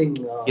same thing,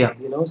 Yeah,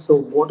 so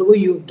whatever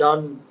you've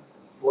done,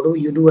 whatever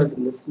you do as a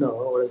listener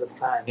or as a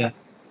fan, yeah,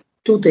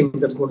 two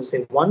things I was going to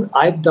say. One,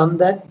 I've done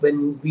that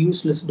when we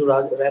used to listen to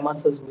Rahman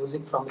sir's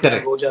music from the time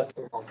correct, Roja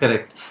came out.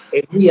 correct.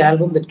 Every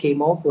album that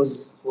came out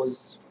was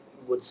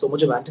with so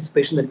much of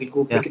anticipation that we'd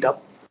go Yeah, pick it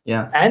up.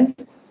 yeah, And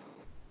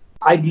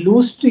I'd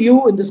lose to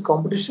you in this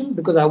competition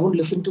because I wouldn't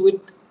listen to it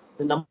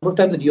the number of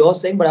times that you're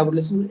saying, but I would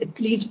listen at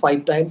least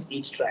 5 times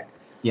each track.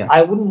 yeah.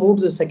 I wouldn't move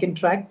to the second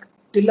track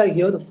till I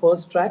hear the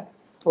first track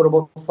for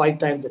about 5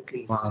 times at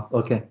least. Wow.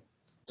 Okay.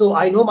 So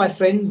I know my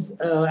friends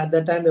at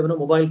that time, there were no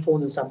mobile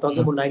phones and stuff. I'm talking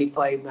Mm, about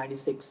 95,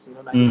 96,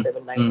 mm,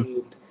 97, mm,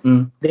 98.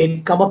 mm.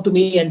 They'd come up to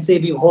me and say,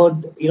 "We've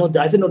heard,"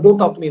 I said, "No, don't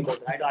talk to me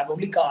about that. I've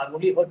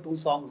only heard 2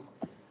 songs."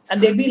 And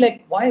they'd be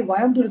like, why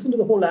haven't you listened to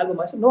the whole album?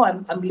 I said, "No,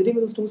 I'm living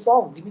with those 2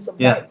 songs. Give me some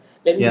Yeah, time.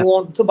 Let me yeah. move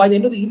on." So by the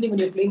end of the evening, when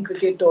you're playing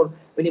cricket or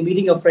when you're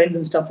meeting your friends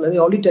and stuff, like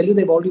they already tell you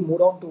they've already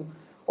moved on to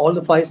all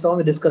the 5 songs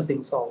and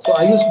discussing songs. So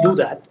I used to do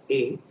that.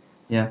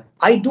 Yeah.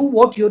 I do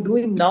what you're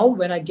doing now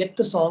when I get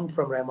the song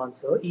from Rahman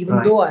sir, even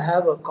Right. though I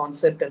have a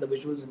concept and the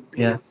visuals in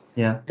Yeah, place.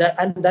 yeah,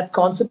 That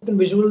concept and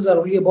visuals are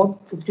only about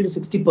 50 to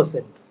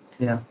 60%.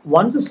 yeah,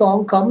 Once a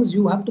song comes,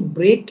 you have to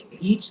break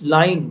each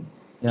line,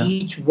 yeah,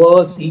 each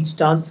verse, each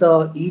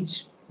stanza,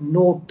 each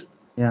note,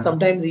 yeah.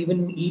 sometimes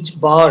even each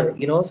bar,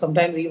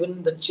 sometimes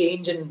even the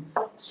change in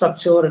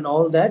structure and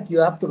all that. You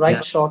have to Yeah.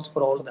 write shots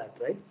for all that,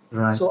 right?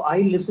 Right. So I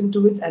listen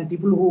to it, and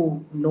people who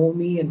know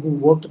me and who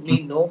worked with Mm,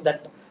 me know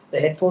that the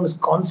headphone is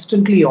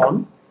constantly on,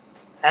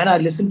 and I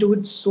listen to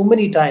it so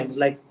many times.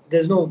 Like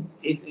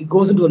it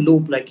goes into a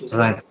loop, like you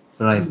said. right.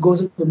 It Right. just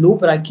goes into a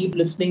loop, and I keep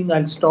listening.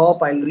 I'll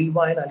stop, I'll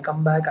rewind, I'll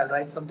come back, I'll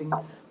write something,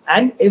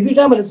 and every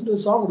time I listen to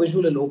a song, a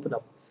visual will open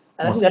up.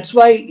 And I think Awesome. that's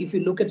why if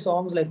you look at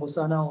songs like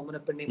Hosanna,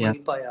 Omanapenne, Yeah.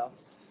 Manipaya,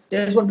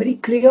 there's one very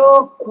clear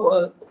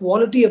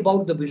quality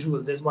about the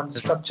visual. There's one Correct.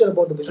 structure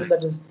about the visual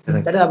Correct.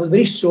 Correct. that I was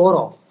very sure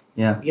of.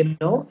 Yeah.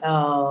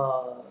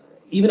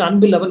 Even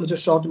Unbeloved, which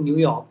was shot in New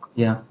York,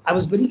 Yeah. I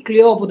was very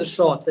clear about the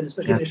shots, and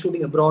especially Yeah. when you're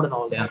shooting abroad and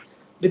all Yeah. that.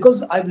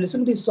 Because I've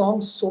listened to these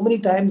songs so many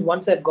times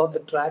once I've got the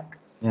track.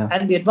 Yeah.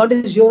 And the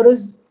advantage here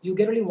is you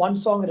get only one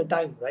song at a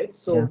time, right?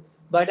 So Yeah.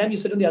 by the time you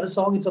sit on the other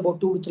song, it's about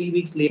 2 to 3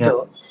 weeks Yeah. later,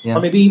 Yeah.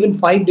 or maybe even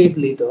 5 days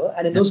later.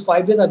 And in Yeah. those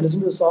 5 days, I've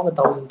listened to the song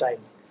 1,000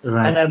 times.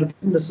 Right. And I've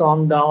written the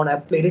song down,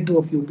 I've played it to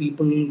a few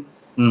people.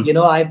 Mm,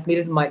 I've played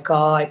it in my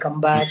car, I come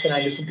mm, back and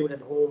I listen to it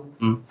at home.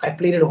 mm. I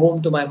played it at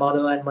home to my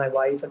mother and my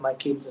wife and my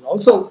kids. And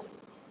also,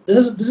 this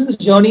is the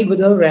journey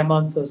with a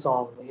Rahman sir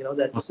song.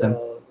 Awesome.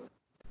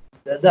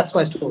 That's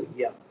my story.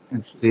 Yeah,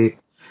 That's actually. great.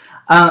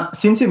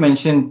 Since you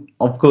mentioned,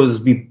 of course,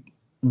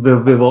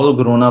 we've all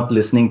grown up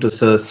listening to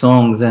Sir's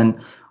songs, and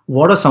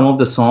what are some of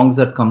the songs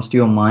that comes to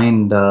your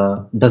mind?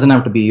 Doesn't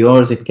have to be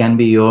yours; it can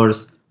be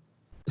yours.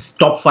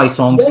 Top 5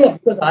 songs. Yeah,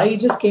 because I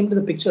just came to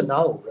the picture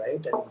now,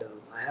 right? And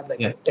I have like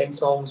Yeah. 10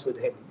 songs with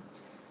him,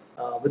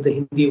 with the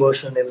Hindi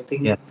version and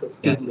everything, Yeah.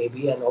 15 Yeah.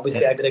 maybe. And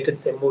obviously, Yeah. I directed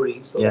Semmori,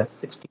 so Yeah. that's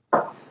 60.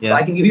 So Yeah.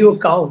 I can give you a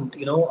count,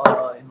 in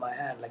my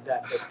hand like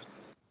that. But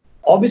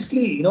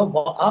obviously,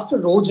 after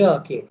Roja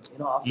came,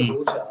 after Mm,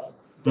 Roja,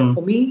 mm.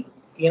 for me,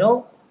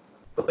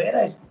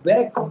 where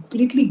I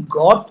completely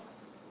got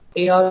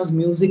AR's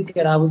music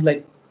and I was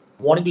like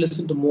wanting to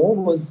listen to more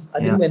was I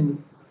Yeah. think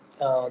when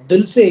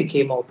Dil Se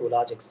came out to a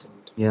large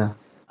extent. Yeah.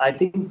 I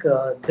think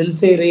Dil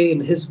Se Re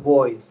in his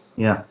voice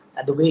Yeah.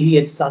 and the way he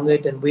had sung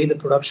it and way the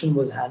production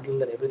was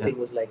handled and Yeah. everything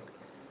was like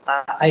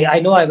I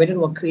know I went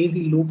into a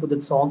crazy loop with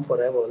that song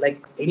forever. Like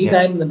Yeah.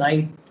 anytime in the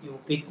night you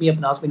wake me up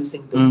and ask me to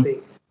sing Dil Mm. Se,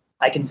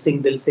 I can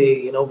sing Dil Se,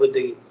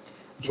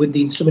 with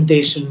the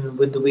instrumentation,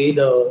 with the way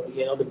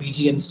the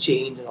BGMs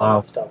change and all Wow.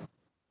 that stuff.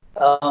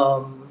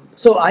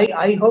 So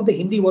I heard the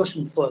Hindi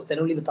version first, then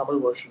only the Tamil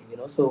version, you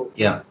know. So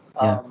Yeah.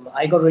 Yeah.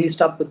 I got really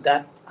stuck with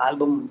that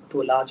album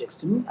to a large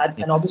extent. And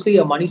Yes. obviously,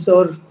 a Mani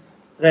Sir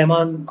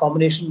Rahman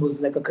combination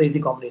was like a crazy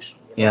combination.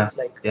 You know? Yeah. It's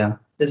like, Yeah.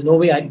 there's no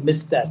way I'd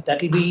miss that.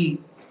 That'll be,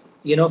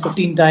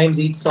 15 times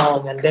each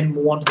song and then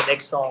move on to the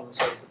next song,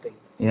 sort of thing.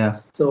 Yeah.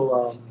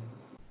 So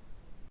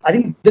I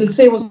think Dil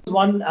Se was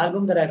one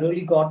album that I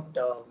really got,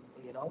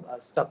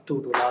 stuck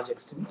to a large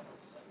extent.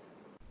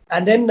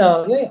 And then,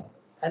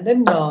 and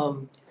then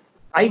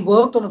I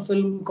worked on a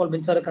film called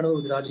Minsara Kanavu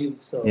with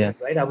Rajiv Sir, Yeah.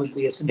 right? I was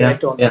the assistant Yeah.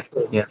 director on Yeah. that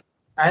film. Yeah.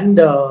 And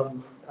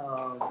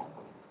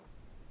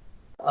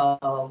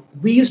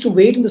we used to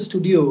wait in the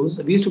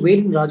studios, we used to wait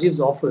in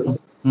Rajiv's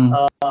office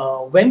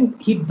Mm. when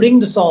he'd bring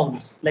the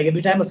songs. Like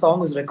every time a song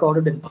was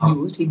recorded and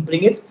produced, he'd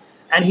bring it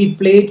and he'd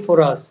play it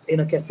for us in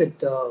a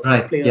cassette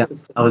Right. player Yeah.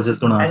 system. I was just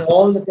going to And ask.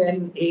 all the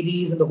 10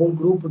 ADs and the whole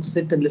group would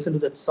sit and listen to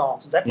that song.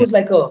 So that was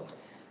like a.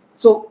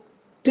 So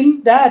till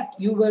that,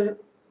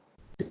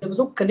 there was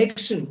no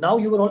connection. Now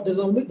there's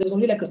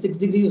only like a 6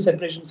 degrees of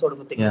separation sort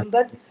of a thing. Yeah. Till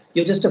that,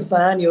 you're just a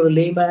fan, you're a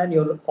layman,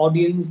 you're an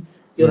audience,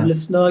 you're a Yeah.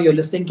 listener, you're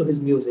listening to his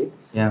music.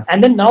 Yeah.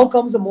 And then now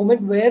comes a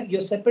moment where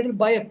you're separated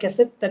by a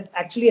cassette that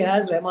actually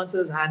has Rahman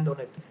Sir's hand on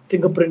it,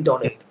 fingerprint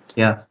on it.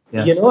 Yeah.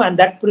 Yeah. And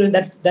that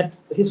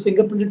his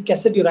fingerprinted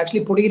cassette, you're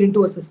actually putting it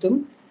into a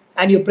system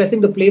and you're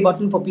pressing the play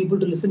button for people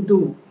to listen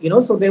to.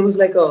 So there was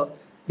like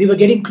they were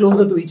getting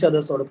closer to each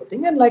other sort of a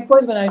thing. And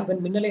likewise, when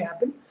Minnale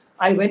happened,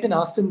 I went and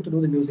asked him to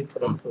do the music for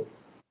that film.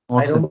 I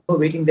Awesome. remember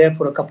waiting there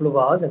for a couple of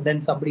hours, and then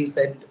somebody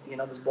said,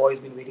 this boy's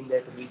been waiting there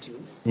to meet you.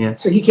 Yeah.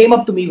 So he came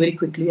up to me very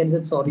quickly and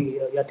said, sorry,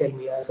 tell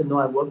me. I said, no,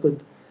 I worked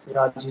with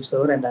Rajiv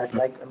Sir, and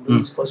I'm doing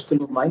his first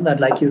film of mine, and I'd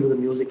like you to do the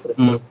music for the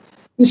film.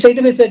 He straight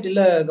away said,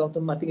 Illa,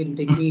 Gautam, I think it'll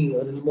take me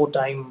a little more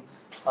time.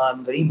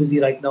 I'm very busy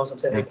right now. Some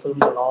 7-8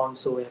 films are on,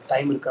 so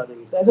time will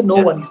come. So I said,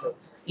 no worries, sir.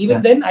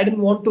 Even then, I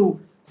didn't want to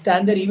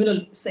stand there even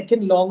a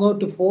second longer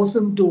to force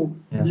him to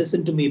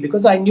listen to me,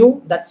 because I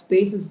knew that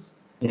space is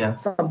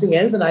something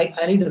else, and I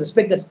need to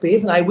respect that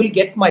space, and I will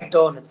get my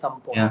turn at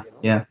some point.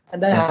 Yeah.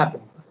 And that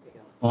happened.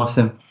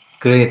 Awesome.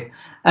 Great.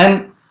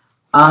 And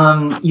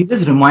you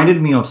just reminded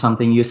me of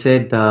something. You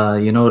said,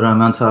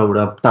 Rahman Sir would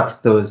have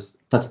touched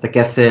the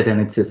cassette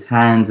and it's his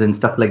hands and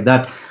stuff like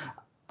that.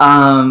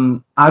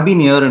 I've been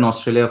here in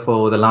Australia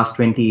for the last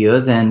 20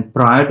 years, and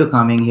prior to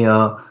coming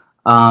here,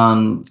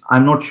 I'm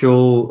not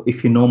sure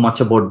if you know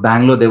much about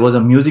Bangalore. There was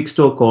a music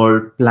store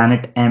called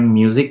Planet M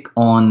Music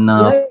on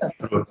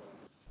road.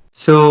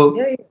 So,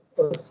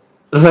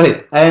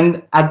 right.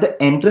 And at the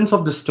entrance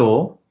of the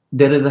store,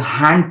 there is a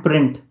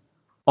handprint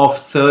of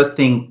Sir's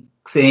thing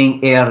saying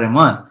A.R.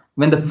 Rahman.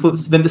 When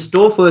the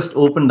store first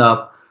opened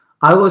up,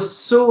 I was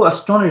so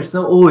astonished.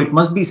 So, it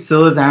must be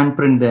Sir's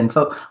handprint then.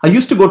 So I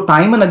used to go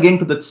time and again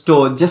to that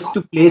store just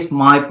to place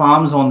my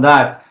palms on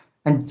that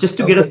and just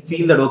to get a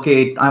feel that,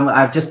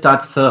 I've just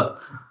touched Sir.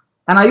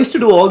 And I used to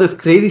do all this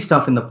crazy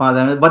stuff in the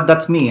past, but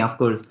that's me, of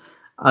course.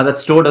 That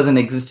store doesn't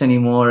exist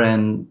anymore.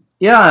 And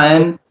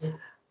and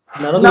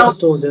none of those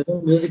stores, there are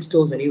no music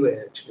stores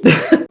anywhere, actually.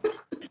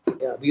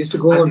 We used to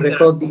go and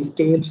record these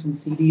tapes and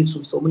CDs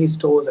from so many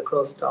stores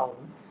across town.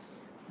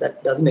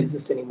 That doesn't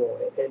exist anymore.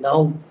 And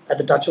now, at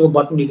the touch of a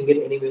button, you can get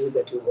any music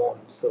that you want.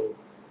 So,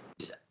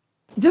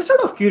 just out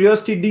of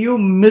curiosity, do you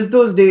miss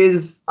those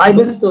days? I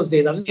miss those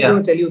days. I'm just going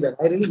to tell you that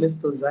I really miss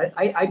those.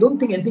 I don't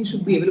think anything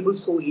should be available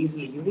so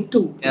easily. You need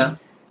to,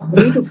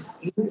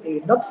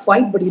 not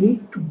fight, but you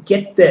need to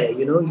get there.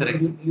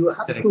 You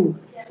have to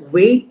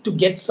wait to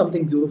get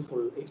something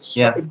beautiful.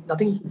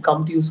 Nothing should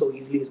come to you so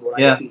easily, is what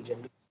I feel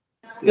generally.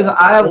 Because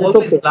I have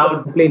always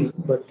loved complaining,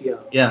 but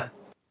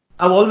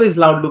I've always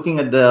loved looking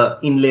at the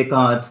inlay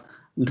cards,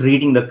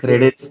 reading the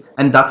credits,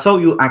 and that's how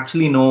you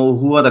actually know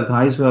who are the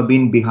guys who have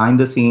been behind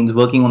the scenes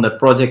working on that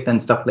project and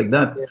stuff like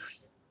that.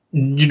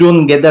 You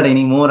don't get that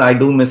anymore. I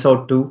do miss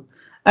out too.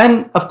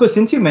 And of course,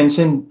 since you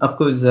mentioned,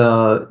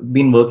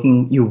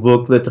 you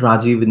worked with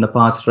Rajiv in the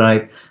past,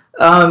 right?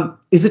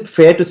 Is it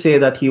fair to say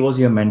that he was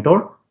your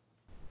mentor?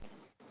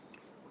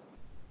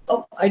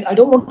 I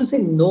don't want to say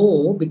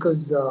no,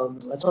 because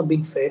that's not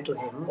being fair to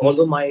him.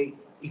 Although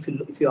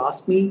if you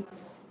ask me,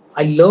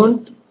 I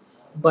learned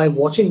by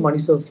watching Mani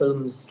Sir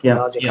films to a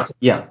large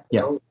extent.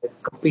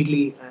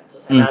 Completely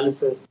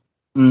analysis,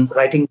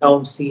 writing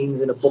down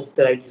scenes in a book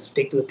that I used to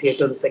take to the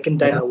theater. The second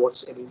time I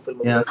watched every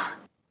film of his.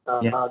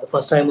 The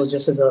first time was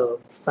just as a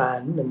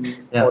fan and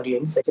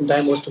audience. Second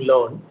time was to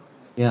learn.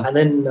 And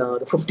then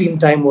the 15th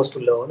time was to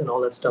learn and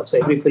all that stuff. So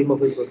every film of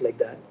his was like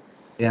that.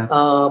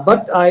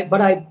 But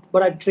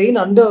I trained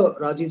under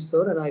Rajiv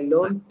Sir, and I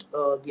learned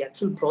the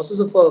actual process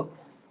of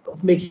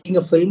making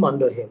a film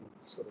under him.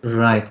 So.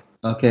 Right.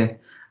 Okay.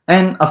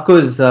 And of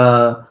course,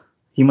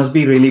 he must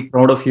be really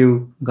proud of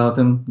you,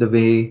 Gautam, the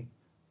way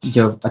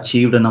you've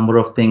achieved a number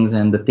of things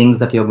and the things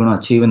that you're going to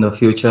achieve in the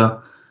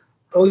future.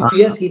 Oh,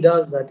 yes, he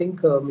does. I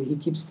think he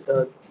keeps,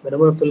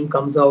 whenever a film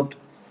comes out,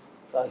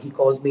 he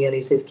calls me and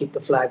he says, keep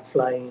the flag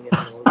flying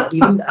and all that.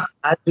 Even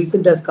as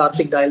recent as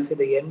Karthik Dial said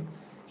again,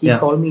 he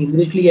called me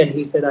immediately and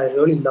he said, I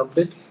really loved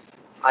it.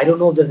 I don't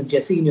know if there's a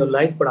Jesse in your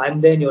life, but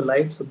I'm there in your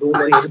life, so don't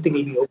worry, everything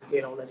will be okay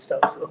and all that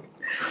stuff. So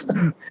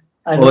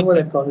I remember Awesome.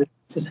 that conversation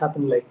just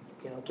happened like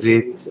 2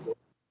 Great. weeks ago.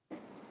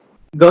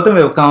 Gautam,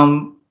 we've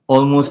come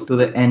almost to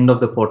the end of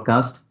the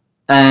podcast.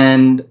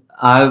 And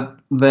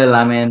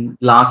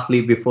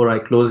lastly, before I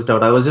close it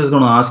out, I was just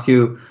going to ask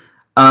you,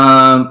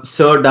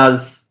 Sir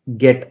does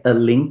get a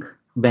link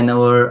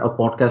whenever a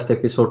podcast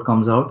episode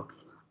comes out.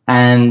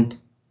 And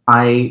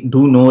I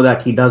do know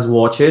that he does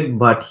watch it,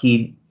 but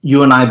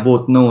you and I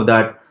both know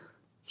that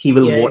he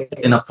will Yeah, watch it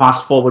in a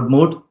fast forward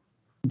mode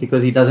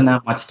because he doesn't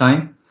have much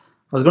time.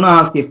 I was going to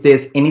ask if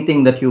there's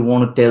anything that you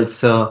want to tell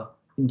Sir,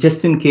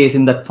 just in case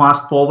in that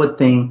fast forward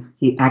thing,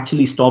 he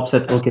actually stops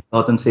at, okay,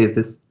 Gautam says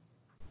this.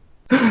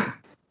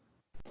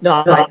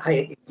 No,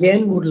 I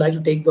again would like to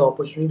take the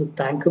opportunity to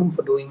thank him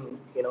for doing,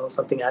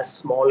 something as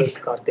small as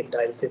Karthik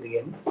dials at the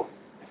end.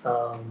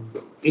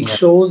 It Yeah.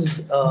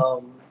 shows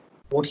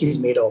what he's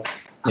made of.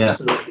 Yeah.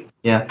 Absolutely.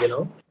 Yeah.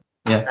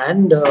 Yeah.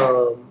 And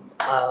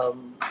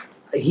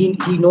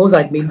he knows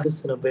I'd made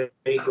this in a very,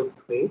 very good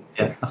way.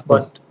 Yeah, of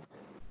course. But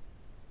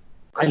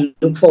I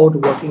look forward to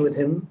working with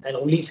him, and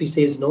only if he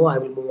says no, I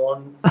will move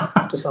on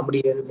to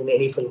somebody else in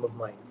any film of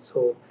mine.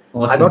 So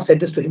I've Awesome. not said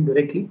this to him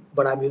directly,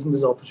 but I'm using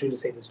this opportunity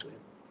to say this to him.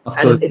 Of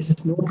And course.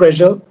 it's no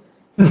pressure,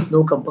 it's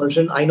no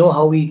compulsion. I know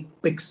how he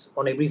picks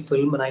on every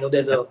film, and I know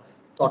there's a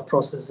thought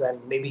process and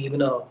maybe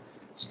even a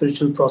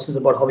spiritual process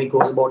about how he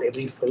goes about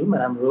every film,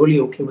 and I'm really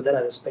okay with that.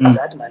 I respect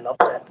that, and I love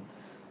that.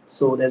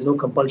 So there's no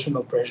compulsion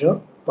or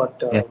pressure,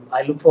 but Yeah.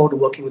 I look forward to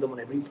working with him on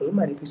every film.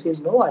 And if he says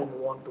no, I'll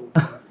move on to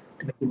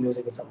making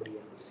music with somebody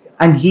else. Yeah,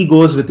 And he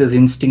goes with his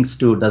instincts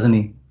too, doesn't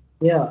he?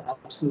 yeah,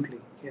 absolutely.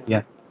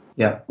 Yeah.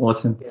 Yeah.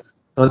 Awesome. Yeah.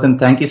 Gautam,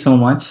 thank you so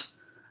much.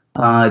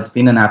 It's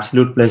been an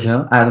absolute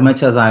pleasure. As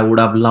much as I would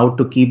have loved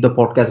to keep the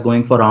podcast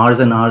going for hours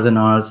and hours and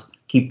hours,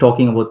 keep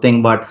talking about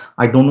things, but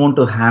I don't want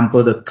to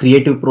hamper the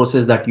creative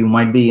process that you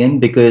might be in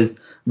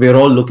because we're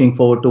all looking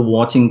forward to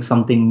watching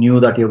something new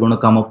that you're going to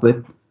come up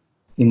with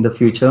in the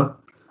future.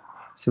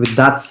 So with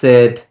that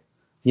said,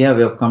 yeah,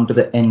 we have come to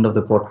the end of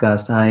the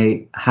podcast.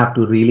 I have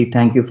to really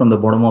thank you from the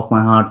bottom of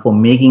my heart for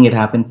making it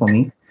happen for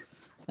me.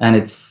 And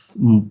it's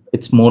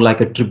more like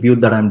a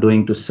tribute that I'm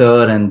doing to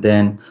Sir and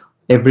then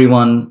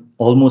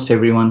almost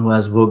everyone who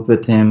has worked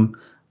with him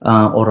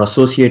or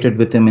associated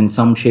with him in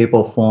some shape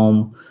or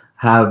form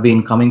have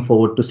been coming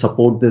forward to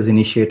support this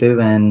initiative.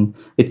 And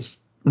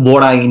it's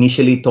what I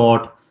initially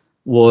thought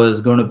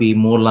was going to be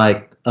more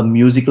like a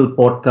musical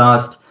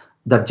podcast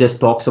that just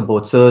talks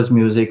about Sir's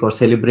music or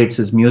celebrates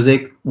his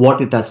music.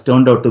 What it has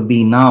turned out to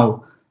be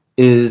now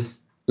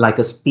is like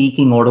a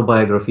speaking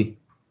autobiography.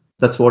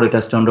 That's what it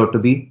has turned out to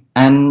be.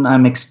 And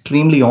I'm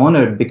extremely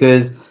honored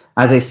because,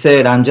 as I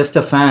said, I'm just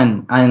a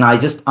fan and I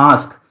just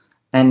ask.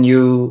 And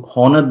you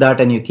honored that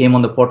and you came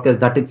on the podcast.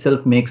 That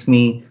itself makes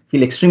me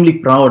feel extremely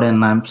proud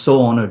and I'm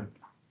so honored.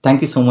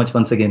 Thank you so much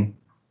once again.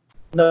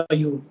 No,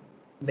 you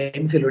made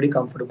me feel really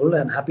comfortable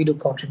and happy to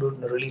contribute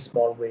in a really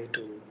small way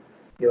to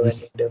your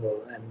endeavor.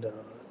 And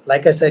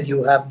like I said,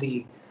 you have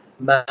the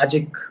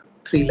magic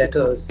 3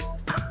 letters,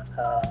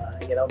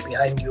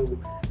 behind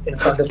you, in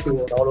front of you,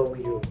 and all over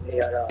you,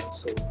 ARR.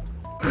 So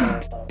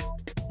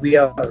we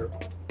are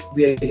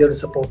here to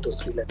support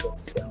those 3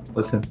 letters. Yeah.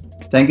 Awesome.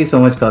 Thank you so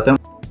much, Gautam.